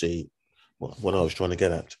they could see what I was trying to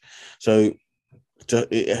get at. So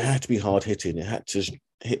it had to be hard hitting. It had to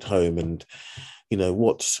hit home, and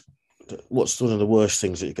what's one of the worst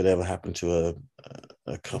things that could ever happen to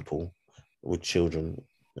a couple with children,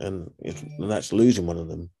 and that's losing one of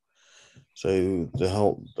them. So the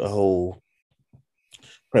whole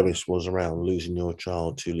premise was around losing your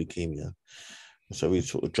child to leukemia. So we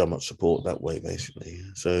sort of drum up support that way, basically.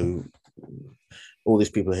 So all these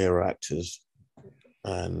people here are actors,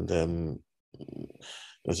 and it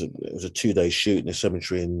was a 2-day shoot in a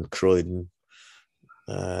cemetery in Croydon,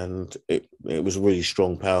 and it was a really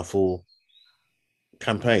strong, powerful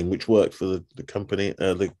campaign which worked for the company,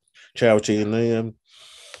 the charity, and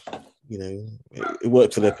it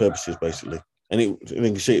worked for their purposes, basically. And you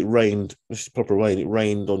can see it rained. This is proper rain. It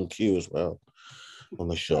rained on cue as well on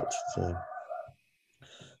the shot. So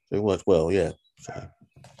it worked well, yeah. So,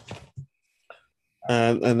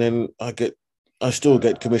 and then I still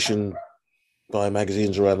get commissioned by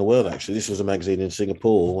magazines around the world. Actually, this was a magazine in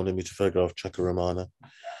Singapore wanted me to photograph Chakuramana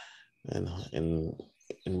in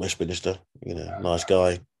Westminster. Nice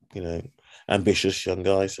guy. Ambitious young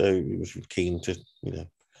guy. So he was keen to be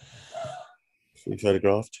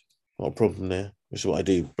photographed. Not a problem there. This is what I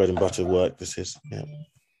do. Bread and butter work. This is, yeah.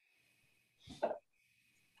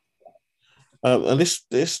 And this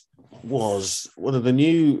was one of the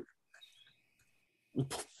new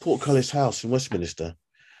Portcullis House in Westminster.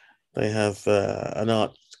 They have an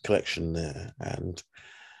art collection there, and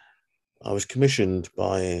I was commissioned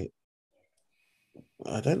by,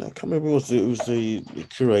 I don't know, I can't remember who it was the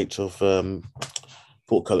curator of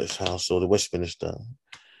Portcullis House, or the Westminster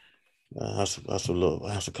House of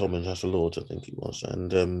Commons, House of Lords, I think it was,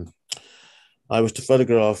 and I was to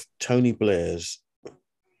photograph Tony Blair's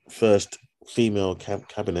first female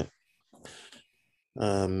cabinet.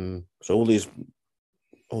 So all these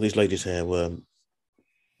ladies here were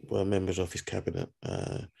members of his cabinet.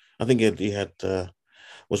 I think he had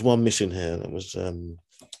was one missing here. That was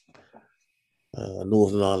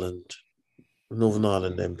Northern Ireland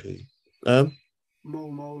MP.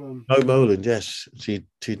 Mo Molan. Oh, Molan, yes. She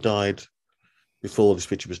died before this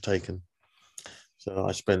picture was taken. So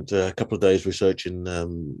I spent a couple of days researching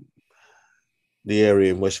the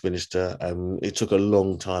area in Westminster, and it took a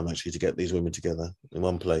long time actually to get these women together in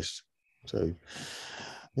one place. So,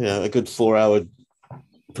 a good 4-hour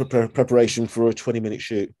preparation for a 20-minute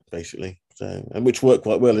shoot, basically. So, and which worked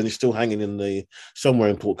quite well, and it's still hanging in somewhere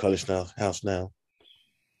in Portcullis House now.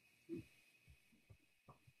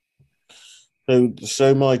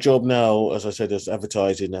 So my job now, as I said, is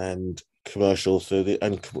advertising and commercial,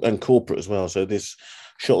 and corporate as well. So this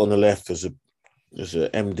shot on the left is a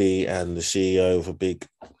MD and the CEO of a big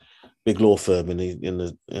law firm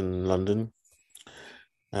in London,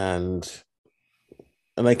 and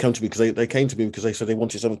they come to me because they came to me because they said they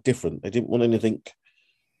wanted something different. They didn't want anything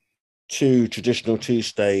too traditional, too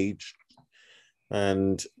staged,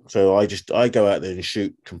 and so I go out there and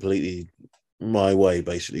shoot completely my way,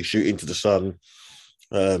 basically shoot into the sun.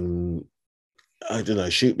 I don't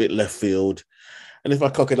know, shoot a bit left field, and if I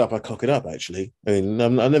cock it up, I cock it up. Actually, I mean,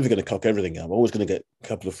 I'm never going to cock everything up. I'm always going to get a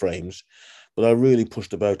couple of frames, but I really push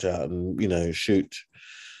the boat out and shoot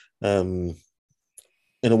in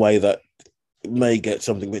a way that may get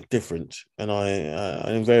something a bit different, and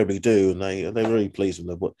I invariably do, and they're really pleased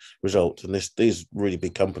with the result. And this really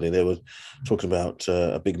big company, they were talking about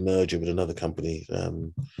a big merger with another company,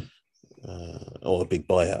 or a big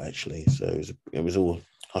buyout actually. So it was all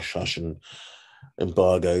hush hush and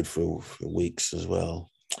embargoed for weeks as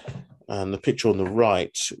well. And the picture on the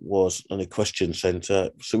right was an equestrian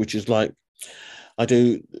centre, so which is like, I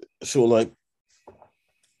do sort of like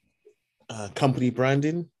company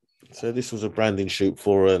branding. So this was a branding shoot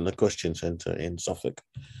for an equestrian centre in Suffolk.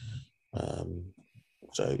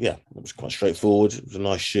 So yeah, it was quite straightforward. It was a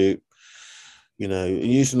nice shoot,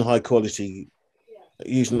 using high quality.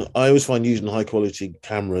 I always find using high quality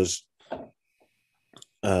cameras,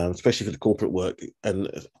 especially for the corporate work and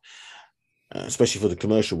especially for the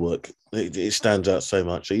commercial work, it stands out so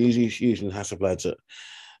much. So using Hasselblads at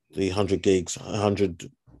the 100 gigs, 100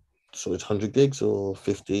 so it's 100 gigs or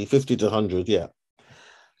 50 to 100. Yeah,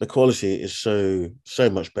 the quality is so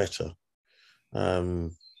much better.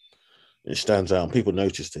 It stands out, and people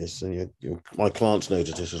notice this, and my clients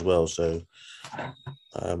notice this as well. So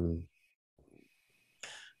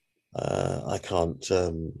I can't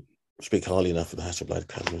speak highly enough of the Hasselblad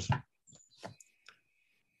cameras.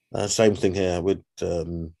 Same thing here with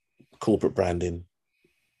corporate branding.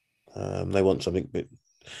 They want something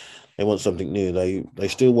new. They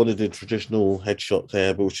still wanted the traditional headshot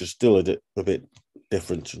there, but which is still a bit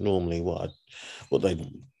different to normally what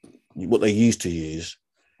they used to use.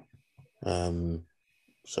 So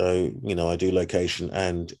I do location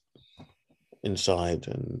and inside,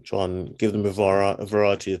 and try and give them a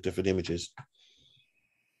variety of different images.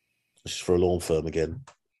 This is for a law firm again,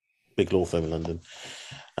 big law firm in London.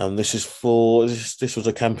 And this was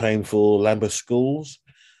a campaign for Lambeth schools,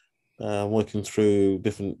 working through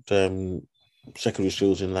different secondary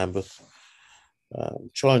schools in Lambeth,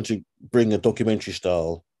 trying to bring a documentary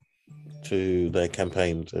style to their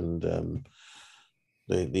campaigns and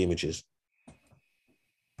the images.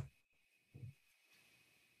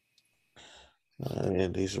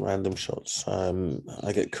 These random shots.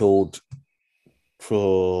 I get called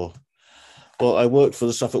for. Well, I worked for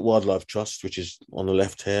the Suffolk Wildlife Trust, which is on the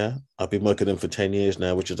left here. I've been working with them for 10 years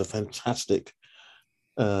now, which is a fantastic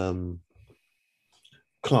client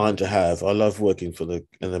to have. I love working for the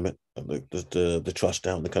trust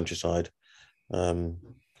out in the countryside. I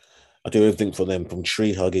do everything for them, from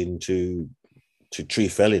tree hugging to tree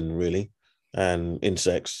felling, really, and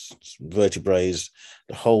insects, vertebrates,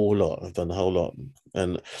 the whole lot. I've done the whole lot,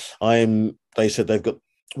 and they said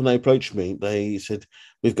when they approached me, they said,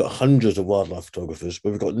 we've got hundreds of wildlife photographers,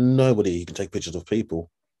 but we've got nobody who can take pictures of people.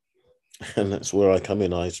 And that's where I come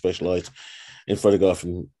in. I specialize in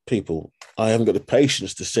photographing people. I haven't got the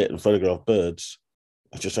patience to sit and photograph birds.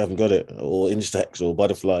 I just haven't got it, or insects or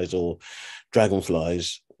butterflies or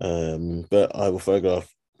dragonflies. But I will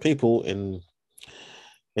photograph people in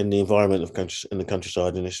the environment in the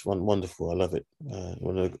countryside, and it's wonderful. I love it.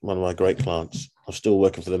 One of my great clients. I'm still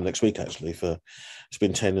working for them next week, actually. It's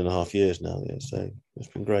been 10.5 years now. Yeah, so it's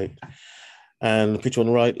been great. And the picture on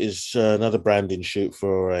the right is another branding shoot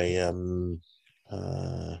for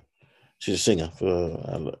she's a singer, for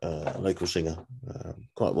a local singer,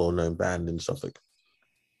 quite well-known band in Suffolk.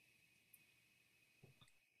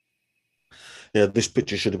 Yeah, this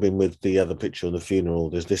picture should have been with the other picture on the funeral.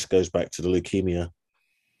 This goes back to the leukemia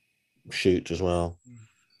shoot as well.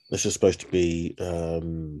 This is supposed to be a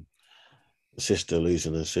sister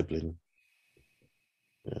losing a sibling.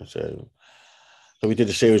 Yeah, so we did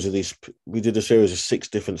a series of these. We did a series of 6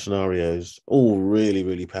 different scenarios, all really,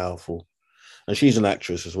 really powerful. And she's an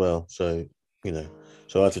actress as well, so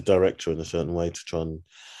so I had to direct her in a certain way to try and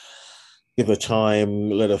give her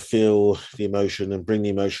time, let her feel the emotion, and bring the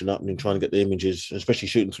emotion up, and trying to get the images, especially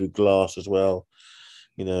shooting through glass as well.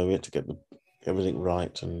 We had to get everything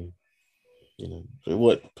right, and so it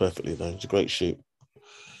worked perfectly though. It's a great shoot.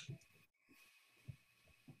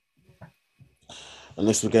 And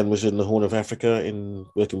this again was in the Horn of Africa, in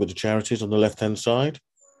working with the charities on the left-hand side.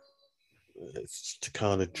 It's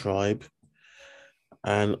Turkana tribe.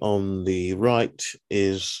 And on the right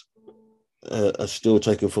is a still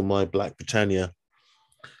taken from my Black Britannia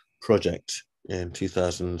project in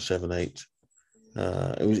 2007-8.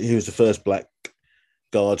 He was the first black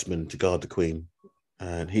guardsman to guard the Queen,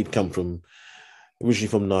 and he'd come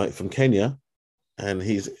originally from Kenya, and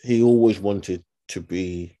he always wanted to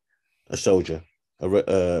be a soldier,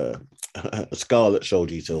 a scarlet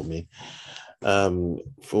soldier. He told me,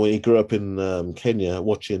 for when he grew up in Kenya,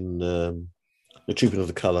 watching the Trooping of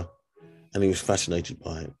the Colour, and he was fascinated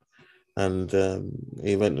by it, and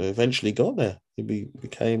he eventually got there. He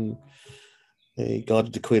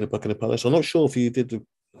guarded the Queen at Buckingham Palace. I'm not sure if he did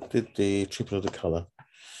the Trooping of the Colour,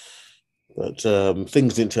 but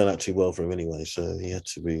things didn't turn out too well for him anyway. So he had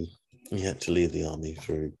to leave the army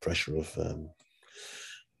through pressure of a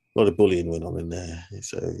lot of bullying went on in there.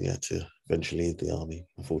 So he had to eventually leave the army,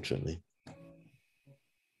 unfortunately.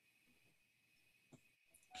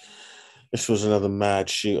 This was another mad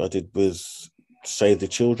shoot I did with Save the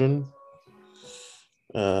Children.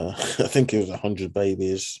 I think it was 100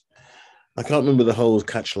 babies. I can't remember the whole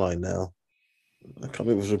catch line now. I can't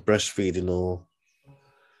remember if it was breastfeeding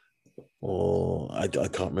or I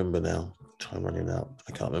can't remember now. Time running out.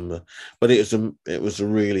 I can't remember. But it was a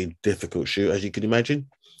really difficult shoot, as you can imagine,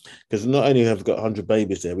 because not only have we got 100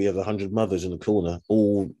 babies there, we have 100 mothers in the corner,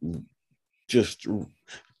 all just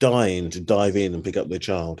dying to dive in and pick up their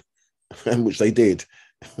child, and which they did.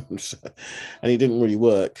 And it didn't really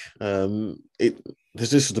work.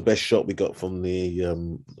 This is the best shot we got from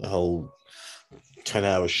the whole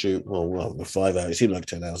 10-hour shoot. Well, 5 hours. It seemed like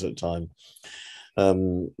 10 hours at the time.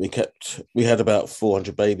 We had about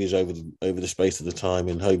 400 babies over the space of the time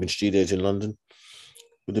in Hoban Studios in London,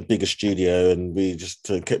 with the biggest studio, and we just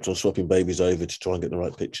kept on swapping babies over to try and get the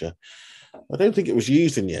right picture. I don't think it was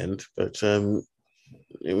used in the end, but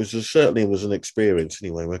it was certainly was an experience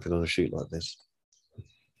anyway, working on a shoot like this.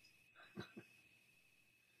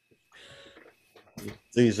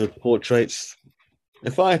 These are portraits.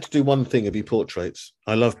 If I had to do one thing, it'd be portraits.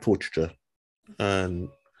 I love portraiture, and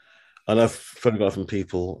I love photographing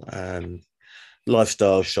people and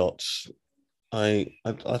lifestyle shots. I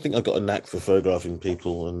think I've got a knack for photographing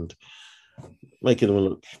people and making them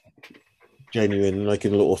look genuine,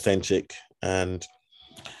 making them look authentic. And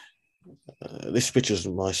this picture's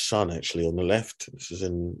of my son actually on the left. This is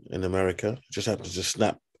in America. I just happened to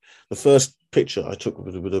snap the first picture I took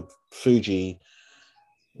with a Fuji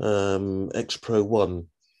X Pro 1.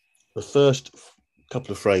 The first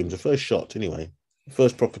couple of frames, the first shot anyway, the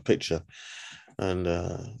first proper picture. And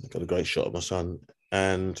I got a great shot of my son.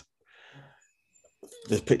 And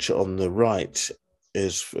the picture on the right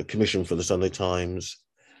is a commission for the Sunday Times,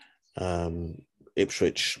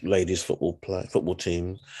 Ipswich ladies football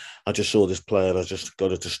team. I just saw this player and I just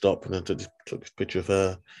got her to stop, and I took a picture of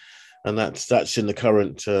her. And that's in the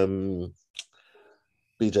current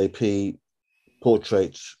BJP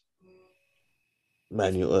portrait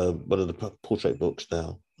manual, one of the portrait books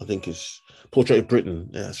now. I think it's Portrait of Britain.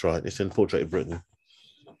 Yeah, that's right. It's in Portrait of Britain.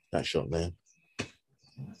 That shot there.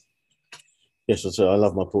 Yes, so I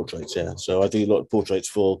love my portraits. Yeah, so I do a lot of portraits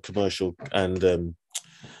for commercial and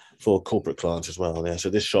for corporate clients as well. Yeah, so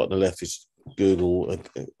this shot on the left is Google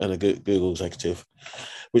and a Google executive,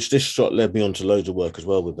 which this shot led me on to loads of work as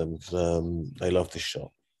well with them, because they love this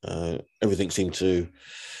shot. Everything seemed to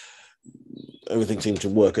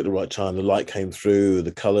work at the right time. The light came through,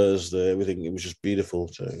 the colors, everything. It was just beautiful.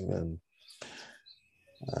 So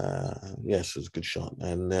yes, it was a good shot.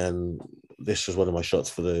 And then this was one of my shots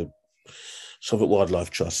for the Suffolk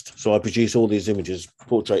Wildlife Trust. So I produce all these images,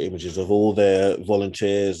 portrait images of all their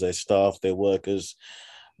volunteers, their staff, their workers,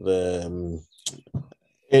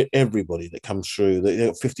 everybody that comes through. They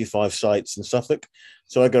have 55 sites in Suffolk.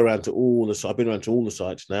 So I go around to I've been around to all the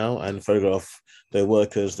sites now and photograph their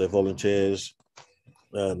workers, their volunteers,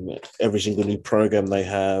 every single new program they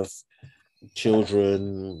have,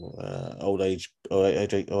 children, old age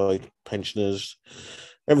pensioners,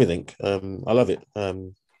 everything. I love it.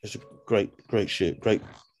 It's a great shoot, great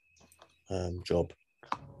job.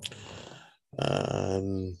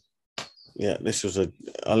 Yeah, this was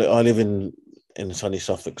I live in sunny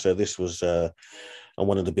Suffolk, so this was on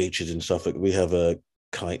one of the beaches in Suffolk. We have a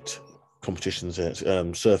kite competitions there,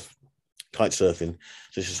 kite surfing.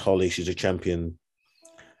 So this is Holly. She's a champion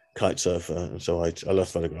kite surfer, and so I love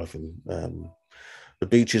photographing the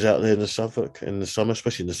beaches out there in the Suffolk in the summer,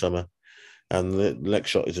 especially in the summer. And the next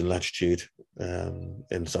shot is in Latitude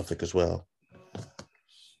in Suffolk as well.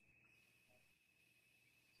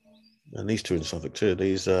 And these two in Suffolk too.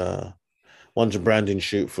 These one's a branding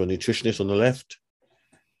shoot for a nutritionist on the left,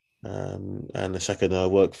 and the second I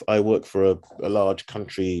work for a large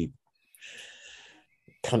country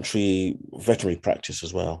veterinary practice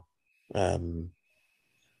as well.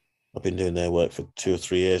 I've been doing their work for 2 or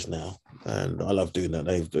 3 years now, and I love doing that.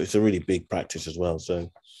 It's a really big practice as well.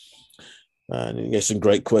 So. And you get some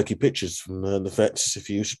great quirky pictures from the vets if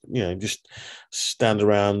you just stand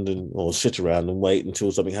around or sit around and wait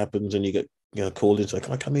until something happens and you get called in. So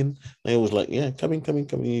can I come in? They always like, yeah, come in.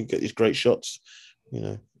 You get these great shots,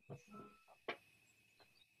 And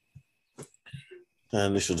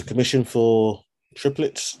this was a commission for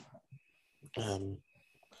triplets,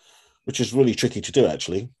 which is really tricky to do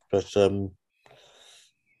actually. But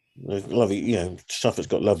lovely, Suffolk's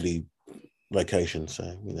got lovely location, so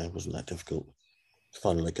it wasn't that difficult to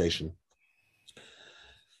find a location.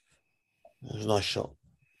 It was a nice shot.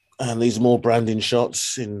 And these are more branding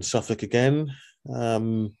shots in Suffolk again.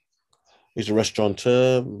 He's a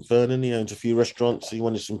restaurateur, Vernon. He owns a few restaurants. He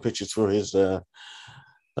wanted some pictures for his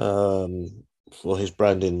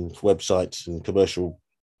branding websites and commercial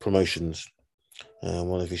promotions.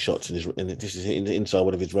 One of his shots this is inside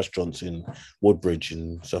one of his restaurants in Woodbridge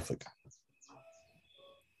in Suffolk.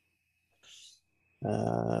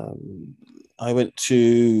 I went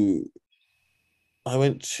to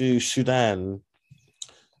Sudan.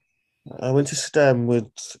 I went to Sudan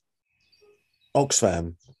with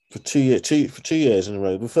Oxfam for 2 years in a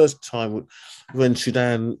row. The first time when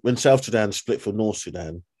South Sudan split from North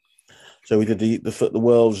Sudan, so we did the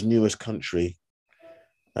world's newest country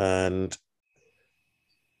and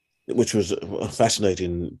which was a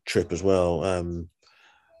fascinating trip as well.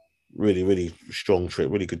 Really, really strong trip,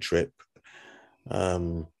 really good trip.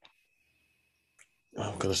 I'm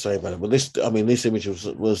going to say about it, but this image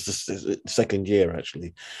was the second year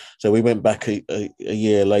actually. So we went back a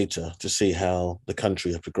year later to see how the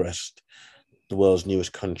country had progressed, the world's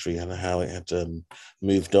newest country, and how it had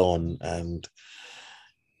moved on, and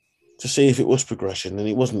to see if it was progression. And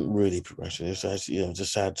it wasn't really progression. It was, you know, it's a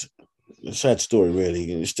sad story really.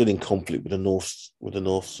 It's still in conflict with the North,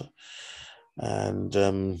 and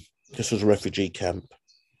this was a refugee camp.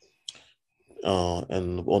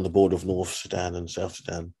 And on the border of North Sudan and South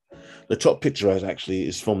Sudan. The top picture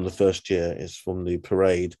is from the first year. It's from the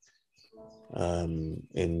parade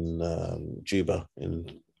in Juba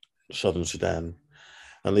in southern Sudan.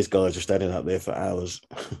 And these guys are standing out there for hours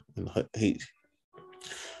in the heat.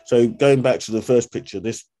 So going back to the first picture,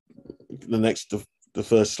 the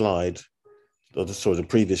first slide, the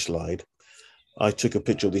previous slide, I took a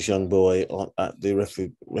picture of this young boy at the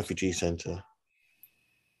refugee centre.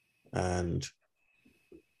 And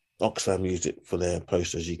Oxfam used it for their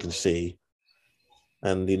posters, you can see,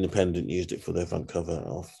 and the Independent used it for their front cover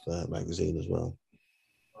of the magazine as well.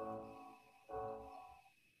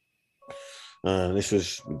 This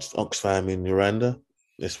was Oxfam in Rwanda.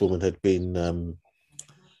 This woman had been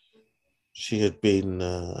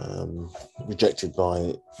rejected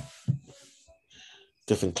by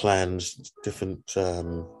different clans, different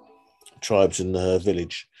tribes in her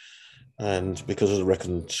village. And because of the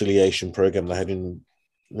reconciliation program they had in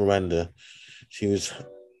Rwanda, she was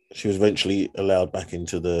eventually allowed back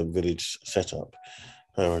into the village setup,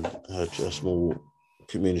 her and her small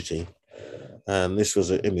community. And this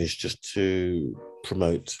was an image just to try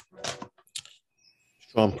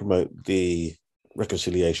and promote the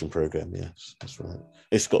reconciliation program. Yes, that's right.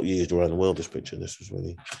 It's got used around the world, this picture. This was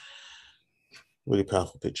really, really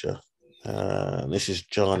powerful picture. This is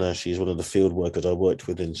Jana. She's one of the field workers I worked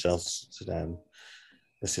with in South Sudan.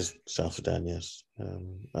 This is South Sudan, yes,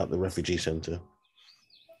 at the refugee centre.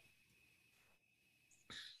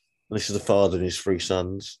 This is the father and his 3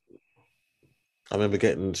 sons. I remember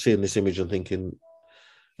seeing this image and thinking,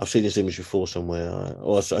 I've seen this image before somewhere.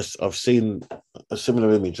 I've seen a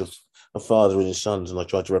similar image of a father and his sons, and I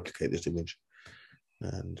tried to replicate this image.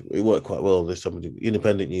 And it worked quite well. There's somebody,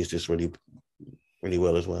 Independent used this really, really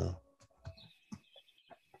well as well.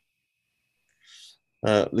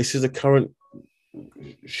 This is the current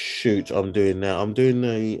shoot I'm doing now.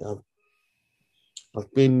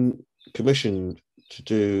 I've been commissioned to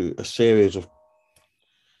do a series of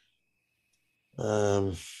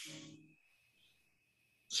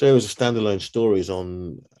standalone stories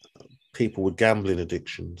on people with gambling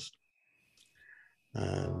addictions.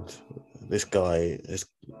 And this guy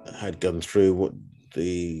had gone through one of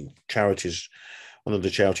the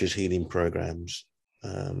charities healing programs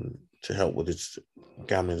to help with his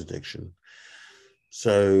gambling addiction.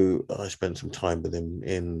 So I spent some time with him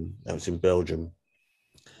in Belgium,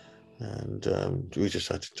 and we just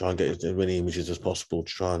had to try and get as many images as possible to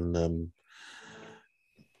try and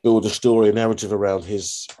build a narrative around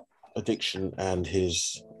his addiction and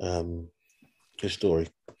his story.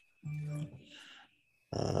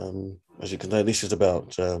 As you can know, this is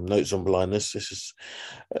about notes on blindness. This is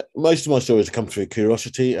most of my stories have come through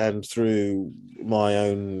curiosity and through my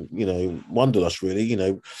own, wanderlust. Really,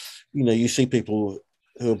 you see people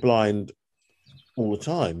who are blind all the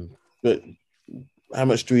time, but how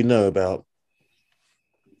much do we know about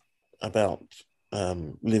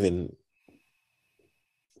living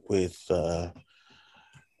with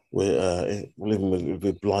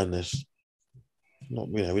blindness?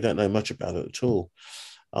 We don't know much about it at all.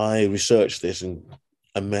 I researched this and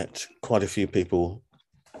I met quite a few people,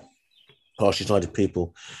 partially sighted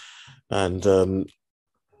people, and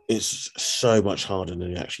it's so much harder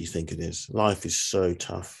than you actually think it is. Life is so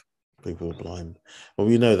tough. People are blind. Well,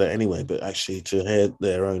 we know that anyway, but actually to hear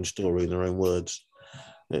their own story in their own words,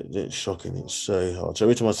 it's shocking. It's so hard. So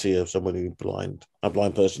every time I see somebody blind, a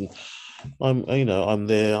blind person, I'm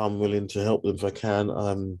there. I'm willing to help them if I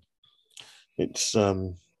can. It's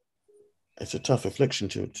a tough affliction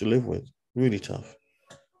to live with, really tough.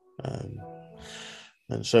 And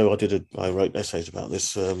so I wrote essays about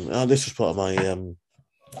this. This was part of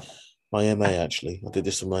my MA actually. I did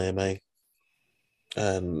this in my MA,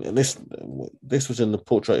 and this was in the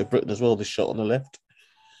Portrait of Britain as well. This shot on the left,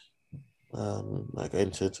 I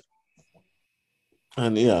entered,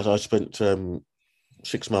 and I spent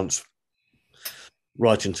 6 months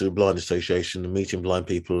writing to the Blind Association and meeting blind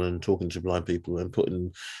people and talking to blind people and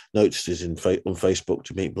putting notices on Facebook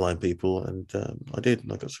to meet blind people, and I did,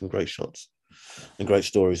 and I got some great shots. and great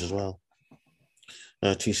stories as well.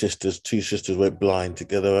 Two sisters went blind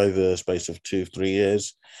together over the space of 2-3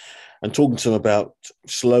 years, and talking to them about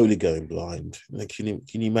slowly going blind. Like, can you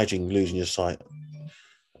imagine losing your sight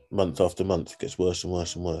month after month? It gets worse and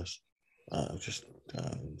worse and worse.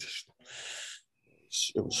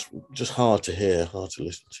 It was just hard to hear, hard to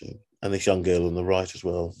listen to. And this young girl on the right as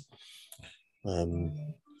well.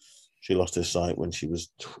 She lost her sight when she was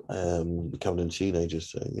becoming a teenager.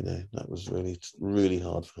 So, that was really, really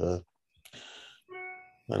hard for her.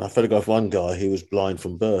 And I photographed one guy who was blind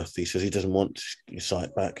from birth. He says he doesn't want his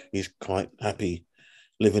sight back. He's quite happy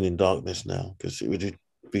living in darkness now, because it would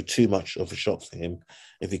be too much of a shock for him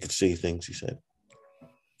if he could see things, he said.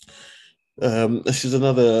 This is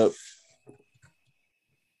another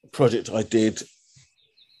project I did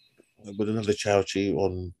with another charity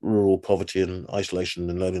on rural poverty and isolation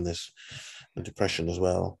and loneliness and depression as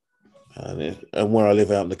well. And where I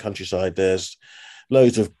live out in the countryside, there's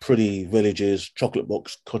loads of pretty villages, chocolate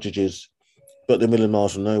box cottages, but they're a million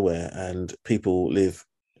miles from nowhere, and people live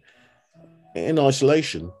in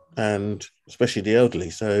isolation, and especially the elderly.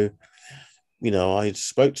 So, I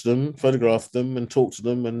spoke to them, photographed them, and talked to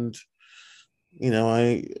them, and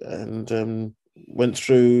went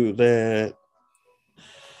through their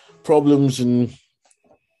problems and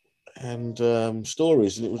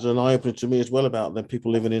stories, and it was an eye-opener to me as well about them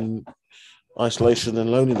people living in isolation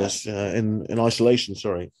and loneliness, in isolation.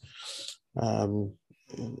 Sorry,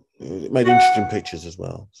 it made interesting pictures as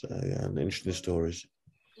well. So and interesting stories.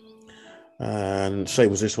 And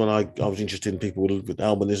same as this one, I was interested in people with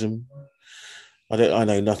albinism. I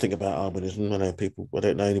know nothing about albinism. I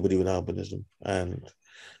don't know anybody with albinism, and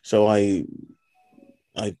so I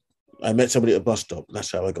met somebody at a bus stop.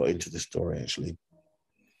 That's how I got into this story, actually.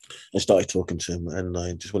 I started talking to him, and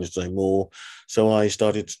I just wanted to know more. So I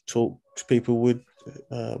started to talk to people with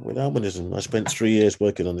albinism. I spent 3 years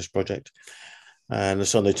working on this project, and the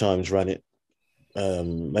Sunday Times ran it.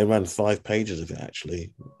 They ran 5 pages of it,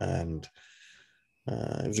 actually, and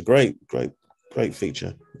it was a great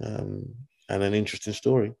feature, and an interesting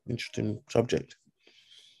story, interesting subject.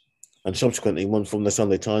 And subsequently, one from the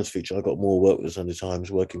Sunday Times feature, I got more work with the Sunday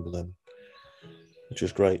Times, working with them, which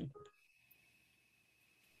was great.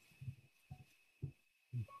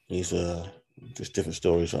 These are just different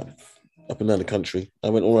stories up and down the country. I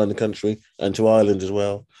went all around the country and to Ireland as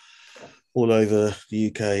well, all over the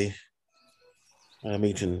UK,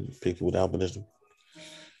 meeting people with albinism.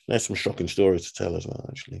 There's some shocking stories to tell as well,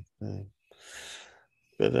 actually.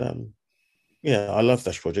 But I love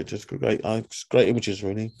this project. It's great. It's great images,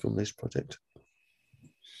 really, from this project.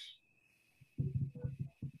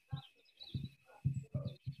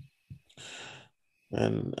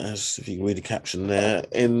 And as if you can read the caption there,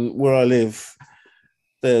 in where I live,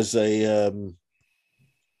 there's a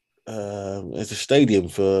stadium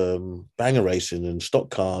for banger racing and stock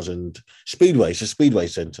cars and speedway. It's a speedway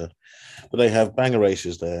centre, but they have banger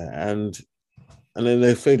races there, and then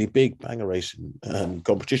they're fairly big banger racing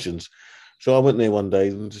competitions. So I went there one day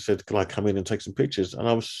and just said, "Can I come in and take some pictures?" And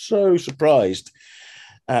I was so surprised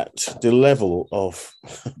at the level of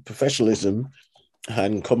professionalism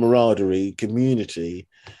and camaraderie, community,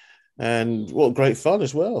 and what great fun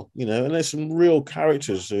as well, And there's some real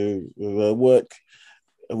characters who work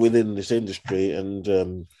within this industry and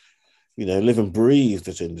live and breathe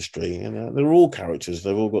this industry, and they're all characters.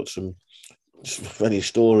 They've all got some funny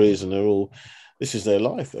stories, and this is their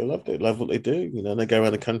life. They love it, love what they do. They go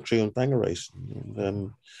around the country on banger race.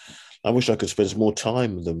 And, I wish I could spend some more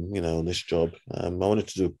time with them, on this job. I wanted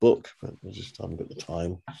to do a book, but I just haven't got the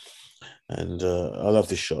time. And I love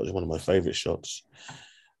this shot. It's one of my favourite shots.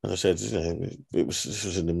 And I said, this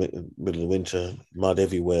was in the middle of winter, mud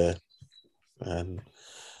everywhere, and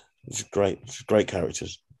it's great. It's great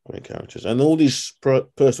characters, and all these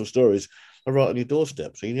personal stories are right on your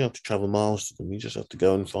doorstep. So you don't have to travel miles to them. You just have to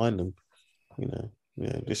go and find them.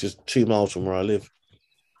 This is 2 miles from where I live.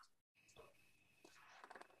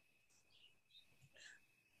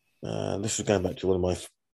 This is going back to one of my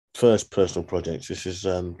first personal projects. This is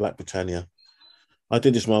Black Britannia. I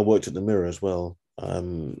did this when I worked at the Mirror as well.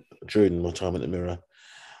 During my time at the Mirror,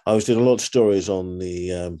 I was doing a lot of stories on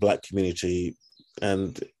the Black community,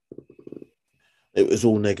 and it was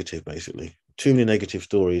all negative, basically. Too many negative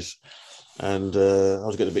stories, and I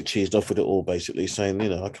was getting a bit cheesed off with it all, basically, saying,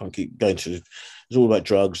 I can't keep going to. It's all about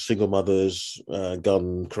drugs, single mothers,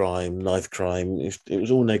 gun crime, knife crime. It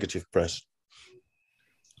was all negative press.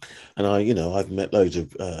 And I've met loads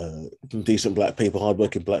of decent Black people,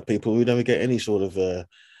 hardworking Black people who never get any sort of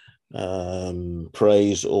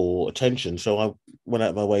praise or attention. So I went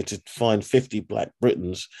out of my way to find 50 Black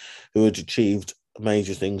Britons who had achieved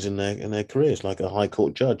major things in their careers, like a high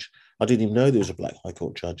court judge. I didn't even know there was a black high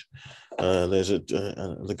court judge. There's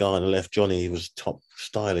the guy on the left, Johnny. He was top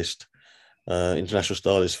stylist, international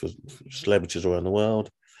stylist for celebrities around the world.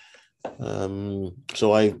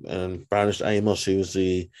 So Baroness Amos, who was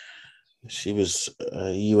she was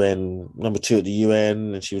UN #2 at the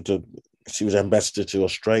UN, and she was ambassador to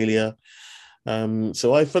Australia.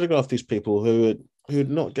 So I photographed these people who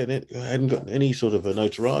hadn't got any sort of a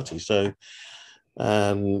notoriety. So,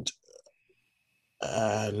 and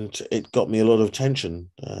it got me a lot of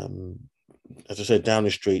attention. As I said, down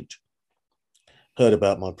the street, heard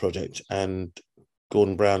about my project, and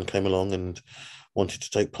Gordon Brown came along and wanted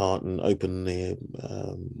to take part and openly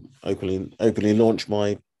launch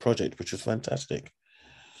my project, which was fantastic.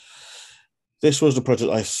 This was the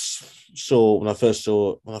project I saw when I first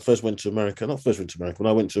went to America. When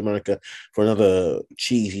I went to America for another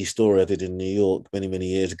cheesy story I did in New York many, many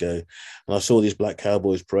years ago. And I saw these black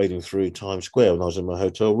cowboys parading through Times Square when I was in my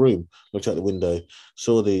hotel room, looked out the window,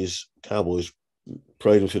 saw these cowboys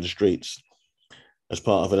parading through the streets as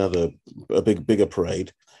part of a bigger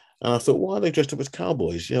parade. And I thought, why are they dressed up as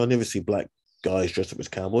cowboys? I never see black guys dressed up as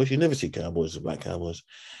cowboys. You never see cowboys as black cowboys.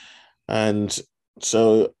 And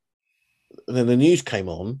so then the news came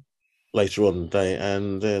on later on in the day,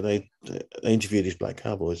 and they interviewed these black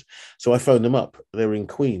cowboys. So I phoned them up. They were in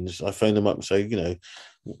Queens. I phoned them up and say, I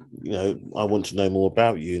want to know more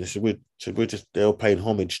about you. And they said, they were paying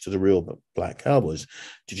homage to the real black cowboys.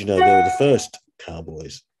 Did you know they were the first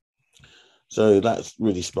cowboys? So that's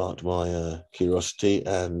really sparked my curiosity,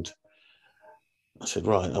 and I said,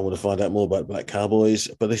 right, I want to find out more about black cowboys.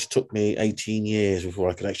 But this took me 18 years before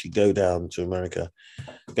I could actually go down to America,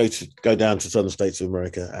 go down to southern states of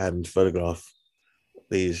America and photograph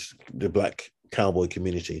the black cowboy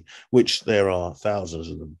community, which there are thousands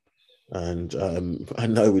of them, and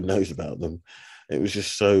no one knows about them. It was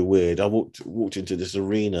just so weird. I walked into this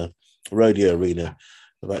rodeo arena,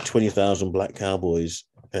 about 20,000 black cowboys,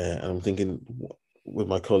 and I'm thinking with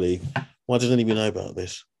my colleague, why doesn't anybody know about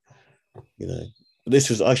this?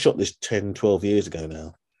 I shot this 10, 12 years ago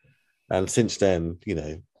now. And since then,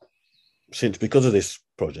 because of this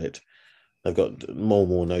project, I've got more and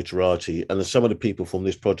more notoriety. And some of the people from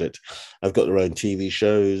this project have got their own TV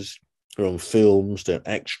shows, they're on films, they're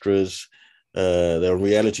extras, they're on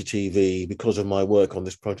reality TV because of my work on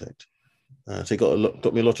this project. So it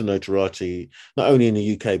got me a lot of notoriety, not only in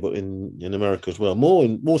the UK, but in America as well.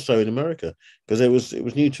 More so in America, because it was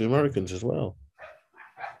new to Americans as well.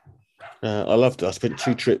 I loved it. I spent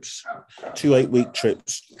 2 8-week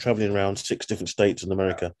trips traveling around 6 different states in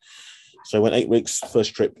America. So I went 8 weeks,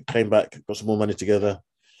 first trip, came back, got some more money together,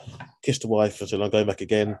 kissed the wife and said, I'm going back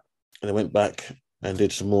again. And I went back and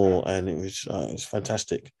did some more, and it was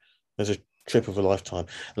fantastic. It was a trip of a lifetime.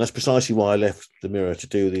 And that's precisely why I left the Mirror, to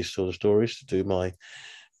do these sort of stories, to do my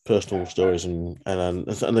personal stories, and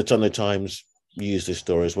the Sunday Times used this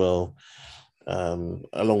story as well.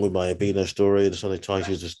 Along with my albino story, the Sunday Times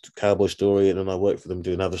used this cowboy story, and then I worked for them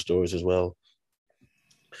doing other stories as well.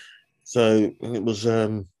 So it was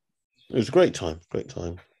a great time.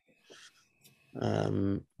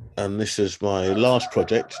 And this is my last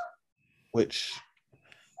project, which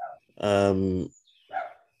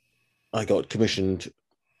I got commissioned.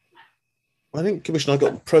 I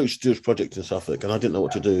got approached to do this project in Suffolk, and I didn't know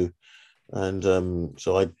what to do. And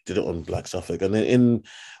so I did it on Black Suffolk. And then in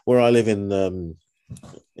where I live in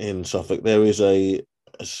Suffolk, there is a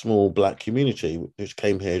small black community which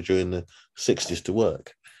came here during the 60s to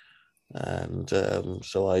work. And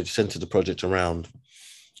so I centered the project around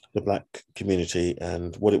the black community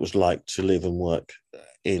and what it was like to live and work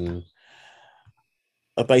in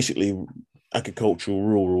a basically agricultural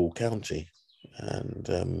rural county.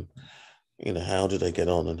 And, how did they get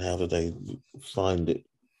on, and how did they find it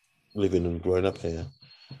living and growing up here?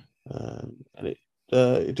 And it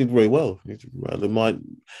did very well. The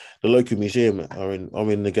local museum I'm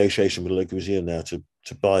in negotiation with the local museum now to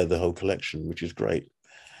buy the whole collection, which is great.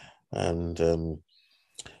 And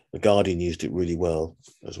the Guardian used it really well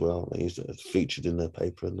as well. They used it as featured in their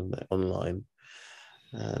paper and online.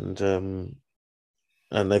 And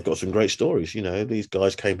they've got some great stories. These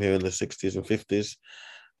guys came here in the 60s and 50s.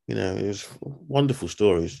 It was wonderful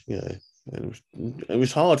stories. It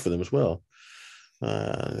was hard for them as well.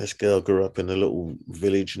 This girl grew up in a little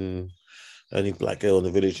village, and only black girl in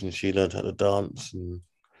the village, and she learned how to dance, and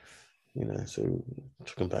so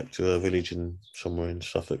took them back to a village somewhere in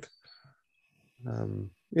Suffolk.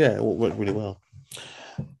 It worked really well.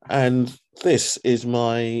 And this is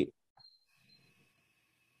my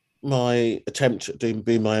attempt at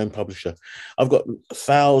being my own publisher. I've got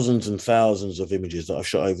thousands and thousands of images that I've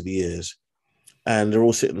shot over the years, and they're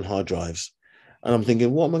all sitting on hard drives. And I'm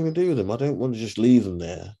thinking, what am I going to do with them? I don't want to just leave them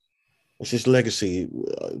there. It's this legacy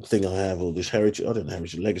thing I have, or this heritage, I don't know,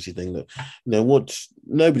 heritage legacy thing that, what,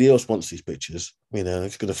 nobody else wants these pictures.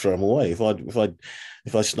 It's going to throw them away.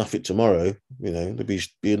 If I snuff it tomorrow, they'd be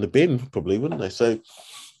in the bin probably, wouldn't they? So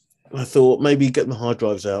I thought maybe get my hard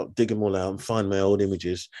drives out, dig them all out, and find my old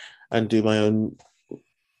images, and do my own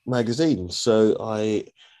magazine. So I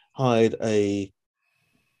hired a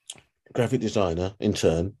graphic designer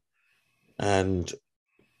intern, and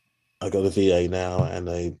I got a VA now and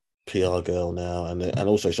a PR girl now, and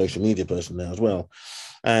also a social media person now as well.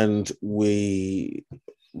 And we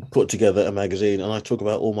put together a magazine, and I talk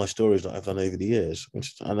about all my stories that I've done over the years.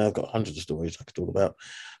 And I've got hundreds of stories I could talk about,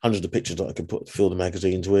 hundreds of pictures that I could fill the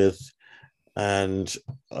magazines with. And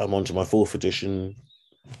I'm on to my 4th edition,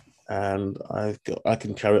 and I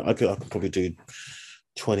can probably do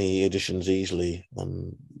 20 editions easily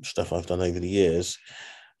on stuff I've done over the years.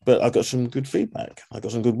 But I got some good feedback. I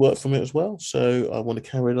got some good work from it as well. So I want to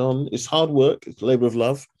carry it on. It's hard work. It's a labor of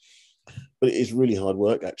love. But it is really hard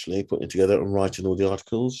work, actually, putting it together and writing all the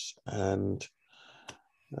articles. And,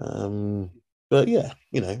 but yeah,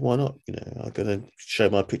 why not? I'm going to show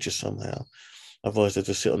my pictures somehow. Otherwise, they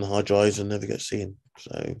just sit on the hard drives and never get seen.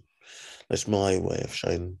 So that's my way of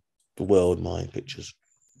showing the world my pictures.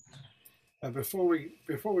 Before we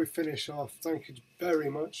finish off, thank you very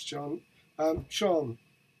much, John. Sean,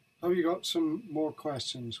 have you got some more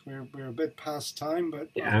questions? We're a bit past time, but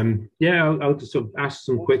I'll just sort of ask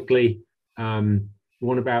some quickly.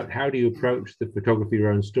 One about how do you approach the photography of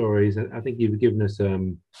your own stories? I think you've given us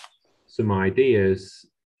some ideas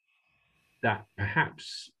that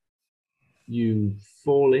perhaps you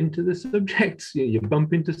fall into the subjects, you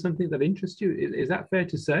bump into something that interests you. Is that fair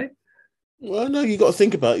to say? Well, no, you got to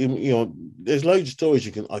think about there's loads of stories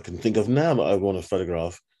I can think of now that I want to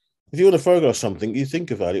photograph. If you want to photograph something, you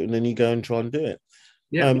think about it and then you go and try and do it.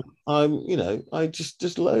 Yeah. I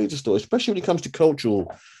just loads of stories, especially when it comes to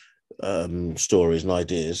cultural stories and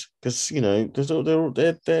ideas, because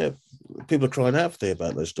they're people are crying out for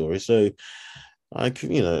about those stories. So I don't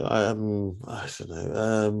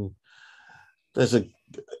know. There's a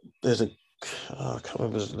I can't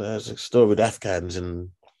remember. There's a story with Afghans in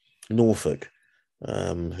Norfolk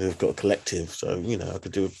who've got a collective. So I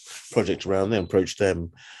could do a project around them, approach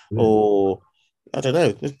them, or I don't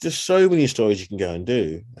know. There's so many stories you can go and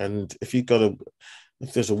do, and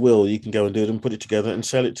if there's a will, you can go and do it and put it together and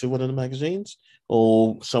sell it to one of the magazines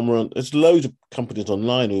or somewhere. There's loads of companies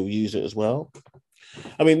online who use it as well.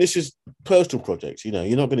 I mean, this is personal projects. You're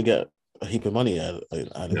not going to get a heap of money out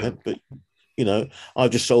of it, but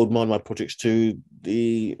I've just sold one of my projects to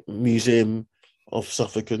the Museum of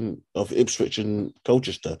Suffolk and of Ipswich and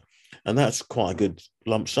Colchester, and that's quite a good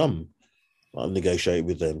lump sum I've negotiated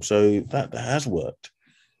with them. So that has worked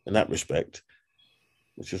in that respect,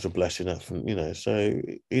 which is a blessing. So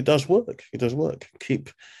it does work. It does work. Keep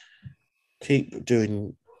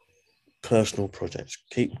doing personal projects.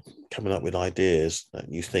 Keep coming up with ideas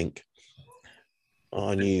that you think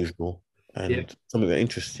are unusual and something that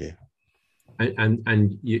interests you.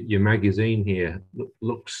 And your magazine here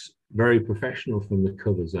looks very professional from the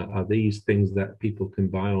covers. Are these things that people can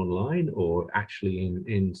buy online or actually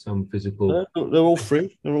in some physical? They're all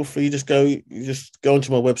free. They're all free. You just go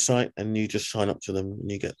onto my website and you just sign up to them and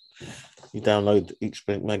you download each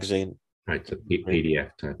magazine. Right, so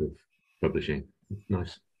PDF type of publishing.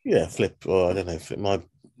 Nice. Yeah, Flip, or I don't know, Flip,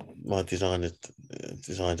 my designer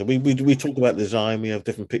designs. We talk about design. We have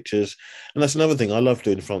different pictures, and that's another thing I love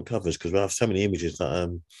doing front covers, because we have so many images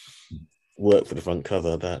that work for the front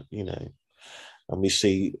cover that and we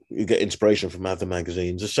get inspiration from other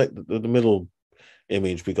magazines. The middle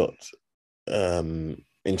image, we got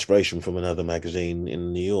inspiration from another magazine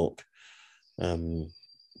in New York. So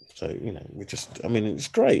it's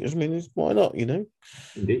great. Why not? Indeed,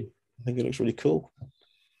 I think it looks really cool.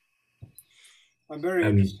 I'm very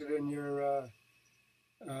interested in your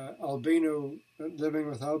albino, living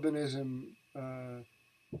with albinism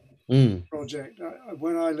project.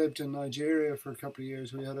 When I lived in Nigeria for a couple of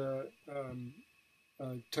years, we had a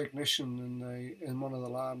technician in one of the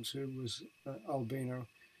labs who was albino,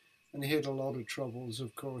 and he had a lot of troubles,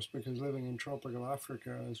 of course, because living in tropical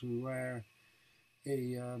Africa as we were,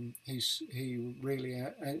 he really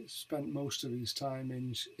spent most of his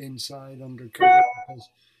time inside under cover, because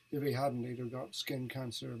if he hadn't, he'd have got skin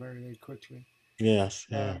cancer very, very quickly. Yes.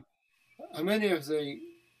 Yeah. How many of the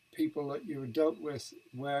people that you dealt with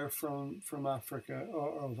were from Africa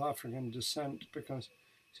or of African descent? Because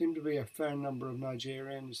there seem to be a fair number of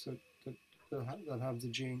Nigerians that have the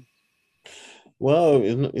gene. Well,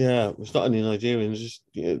 yeah, it's not only Nigerians,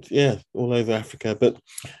 yeah, all over Africa. But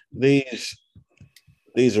these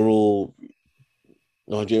these are all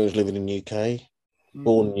Nigerians living in the UK,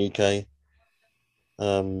 born in the UK,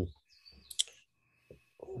 um,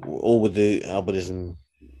 all with the albinism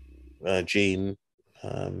gene,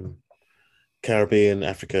 um, Caribbean,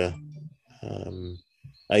 Africa, um,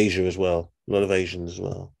 Asia as well. A lot of Asians as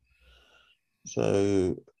well.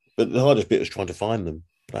 So, but the hardest bit was trying to find them.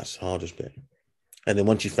 That's the hardest bit. And then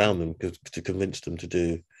once you found them, to convince them to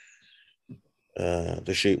do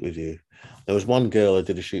the shoot with you. There was one girl that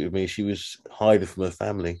did a shoot with me. She was hiding from her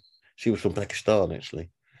family. She was from Pakistan,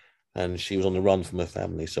 actually, and she was on the run from her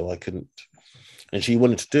family. So I couldn't. And she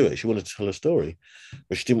wanted to do it. She wanted to tell a story,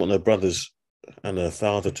 but she didn't want her brothers and her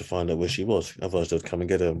father to find out where she was. Otherwise, they'd come and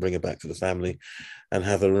get her and bring her back to the family, and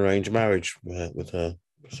have an arranged marriage with her.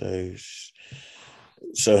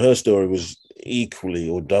 So her story was equally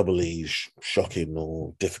or doubly shocking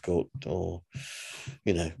or difficult, or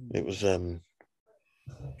it was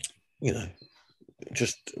you know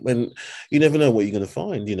just when you never know what you're going to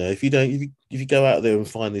find. If you don't, if you go out there and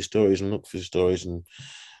find these stories and look for the stories, and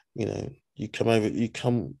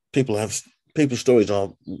people's stories are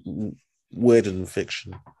weirder than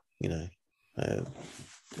fiction.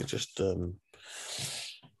 It just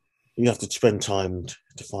you have to spend time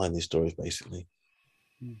to find these stories, basically.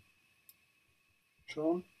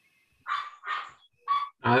 Sean?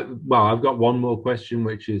 Well, I've got one more question,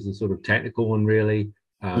 which is a sort of technical one, really.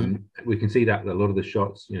 We can see that a lot of the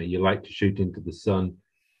shots, you like to shoot into the sun.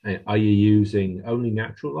 Are you using only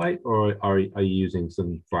natural light, or are you using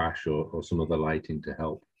some flash or some other lighting to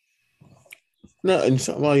help? No, and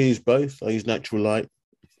some I use both. I use natural light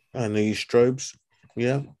and I use strobes.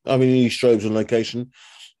 Yeah, I mean, I use strobes on location.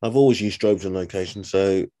 I've always used strobes on location.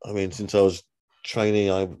 So, I mean, since I was training,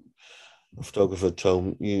 a photographer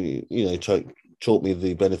taught me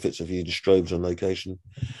the benefits of using strobes on location.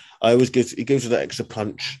 It gives it that extra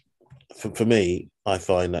punch. For me, I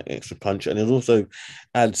find that extra punch, and it also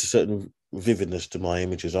adds a certain vividness to my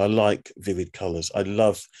images. I like vivid colors. I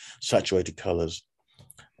love saturated colors.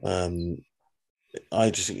 I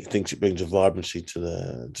just think it brings a vibrancy to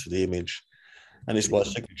the image, and it's my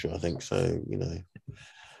signature, I think. So,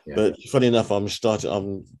 Yeah. But funny enough, I'm just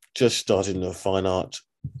starting the fine art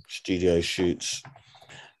studio shoots,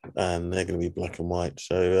 and they're going to be black and white.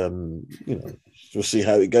 So, we'll see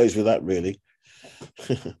how it goes with that, really.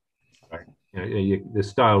 Right. The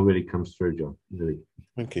style really comes through, John. Really.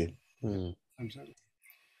 Thank you.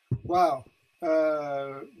 Wow.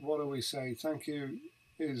 What do we say? Thank you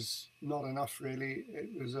is not enough, really.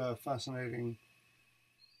 It was a fascinating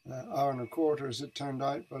hour and a quarter, as it turned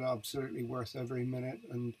out, but absolutely worth every minute.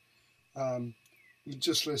 And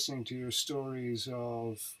just listening to your stories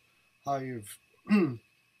of how you've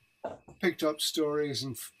picked up stories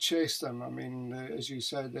and chased them. I mean, as you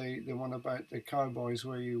said, the one about the cowboys,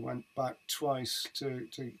 where you went back twice to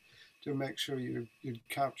make sure you'd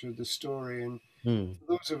captured the story. And for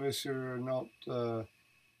those of us who are not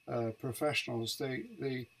professionals,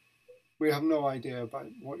 we have no idea about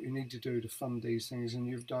what you need to do to fund these things, and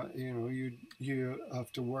you've done. You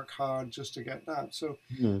have to work hard just to get that. So,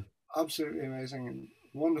 absolutely amazing and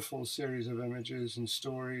wonderful series of images and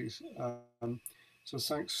stories. So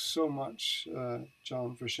thanks so much,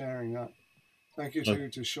 John, for sharing that. Thank you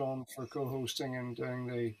to Sean for co-hosting and doing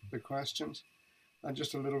the questions. And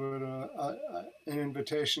just a little bit of an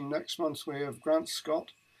invitation. Next month we have Grant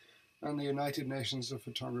Scott and the United Nations of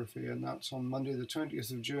Photography, and that's on Monday the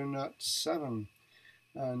 20th of June at 7.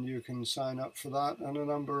 And you can sign up for that, and a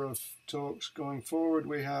number of talks going forward.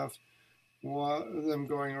 We have them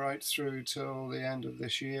going right through till the end of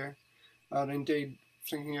this year. And indeed,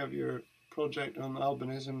 thinking of your project on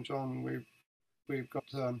albinism, John, we've got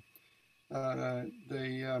the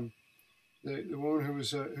woman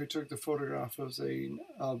who took the photograph of the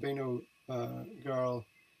albino girl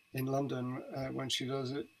in London when she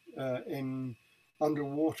does it in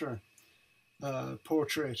underwater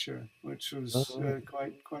portraiture, which was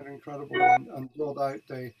quite incredible, and brought out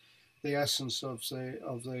the essence of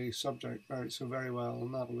the subject very well,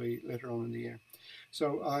 and that'll be later on in the year.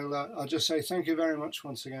 So I'll just say thank you very much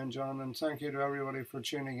once again, John, and thank you to everybody for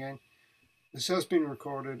tuning in. This has been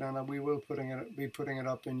recorded, and we will be putting it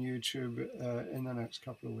up in YouTube in the next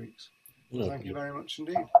couple of weeks. So thank you very much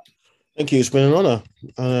indeed. Thank you. It's been an honour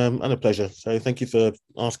and a pleasure. So thank you for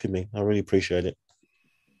asking me. I really appreciate it.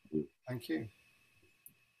 Thank you.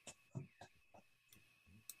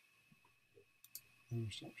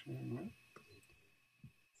 Stop sharing that.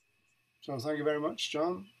 So thank you very much,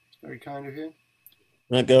 John. It's very kind of you.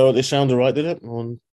 That go. This sounded right, did it?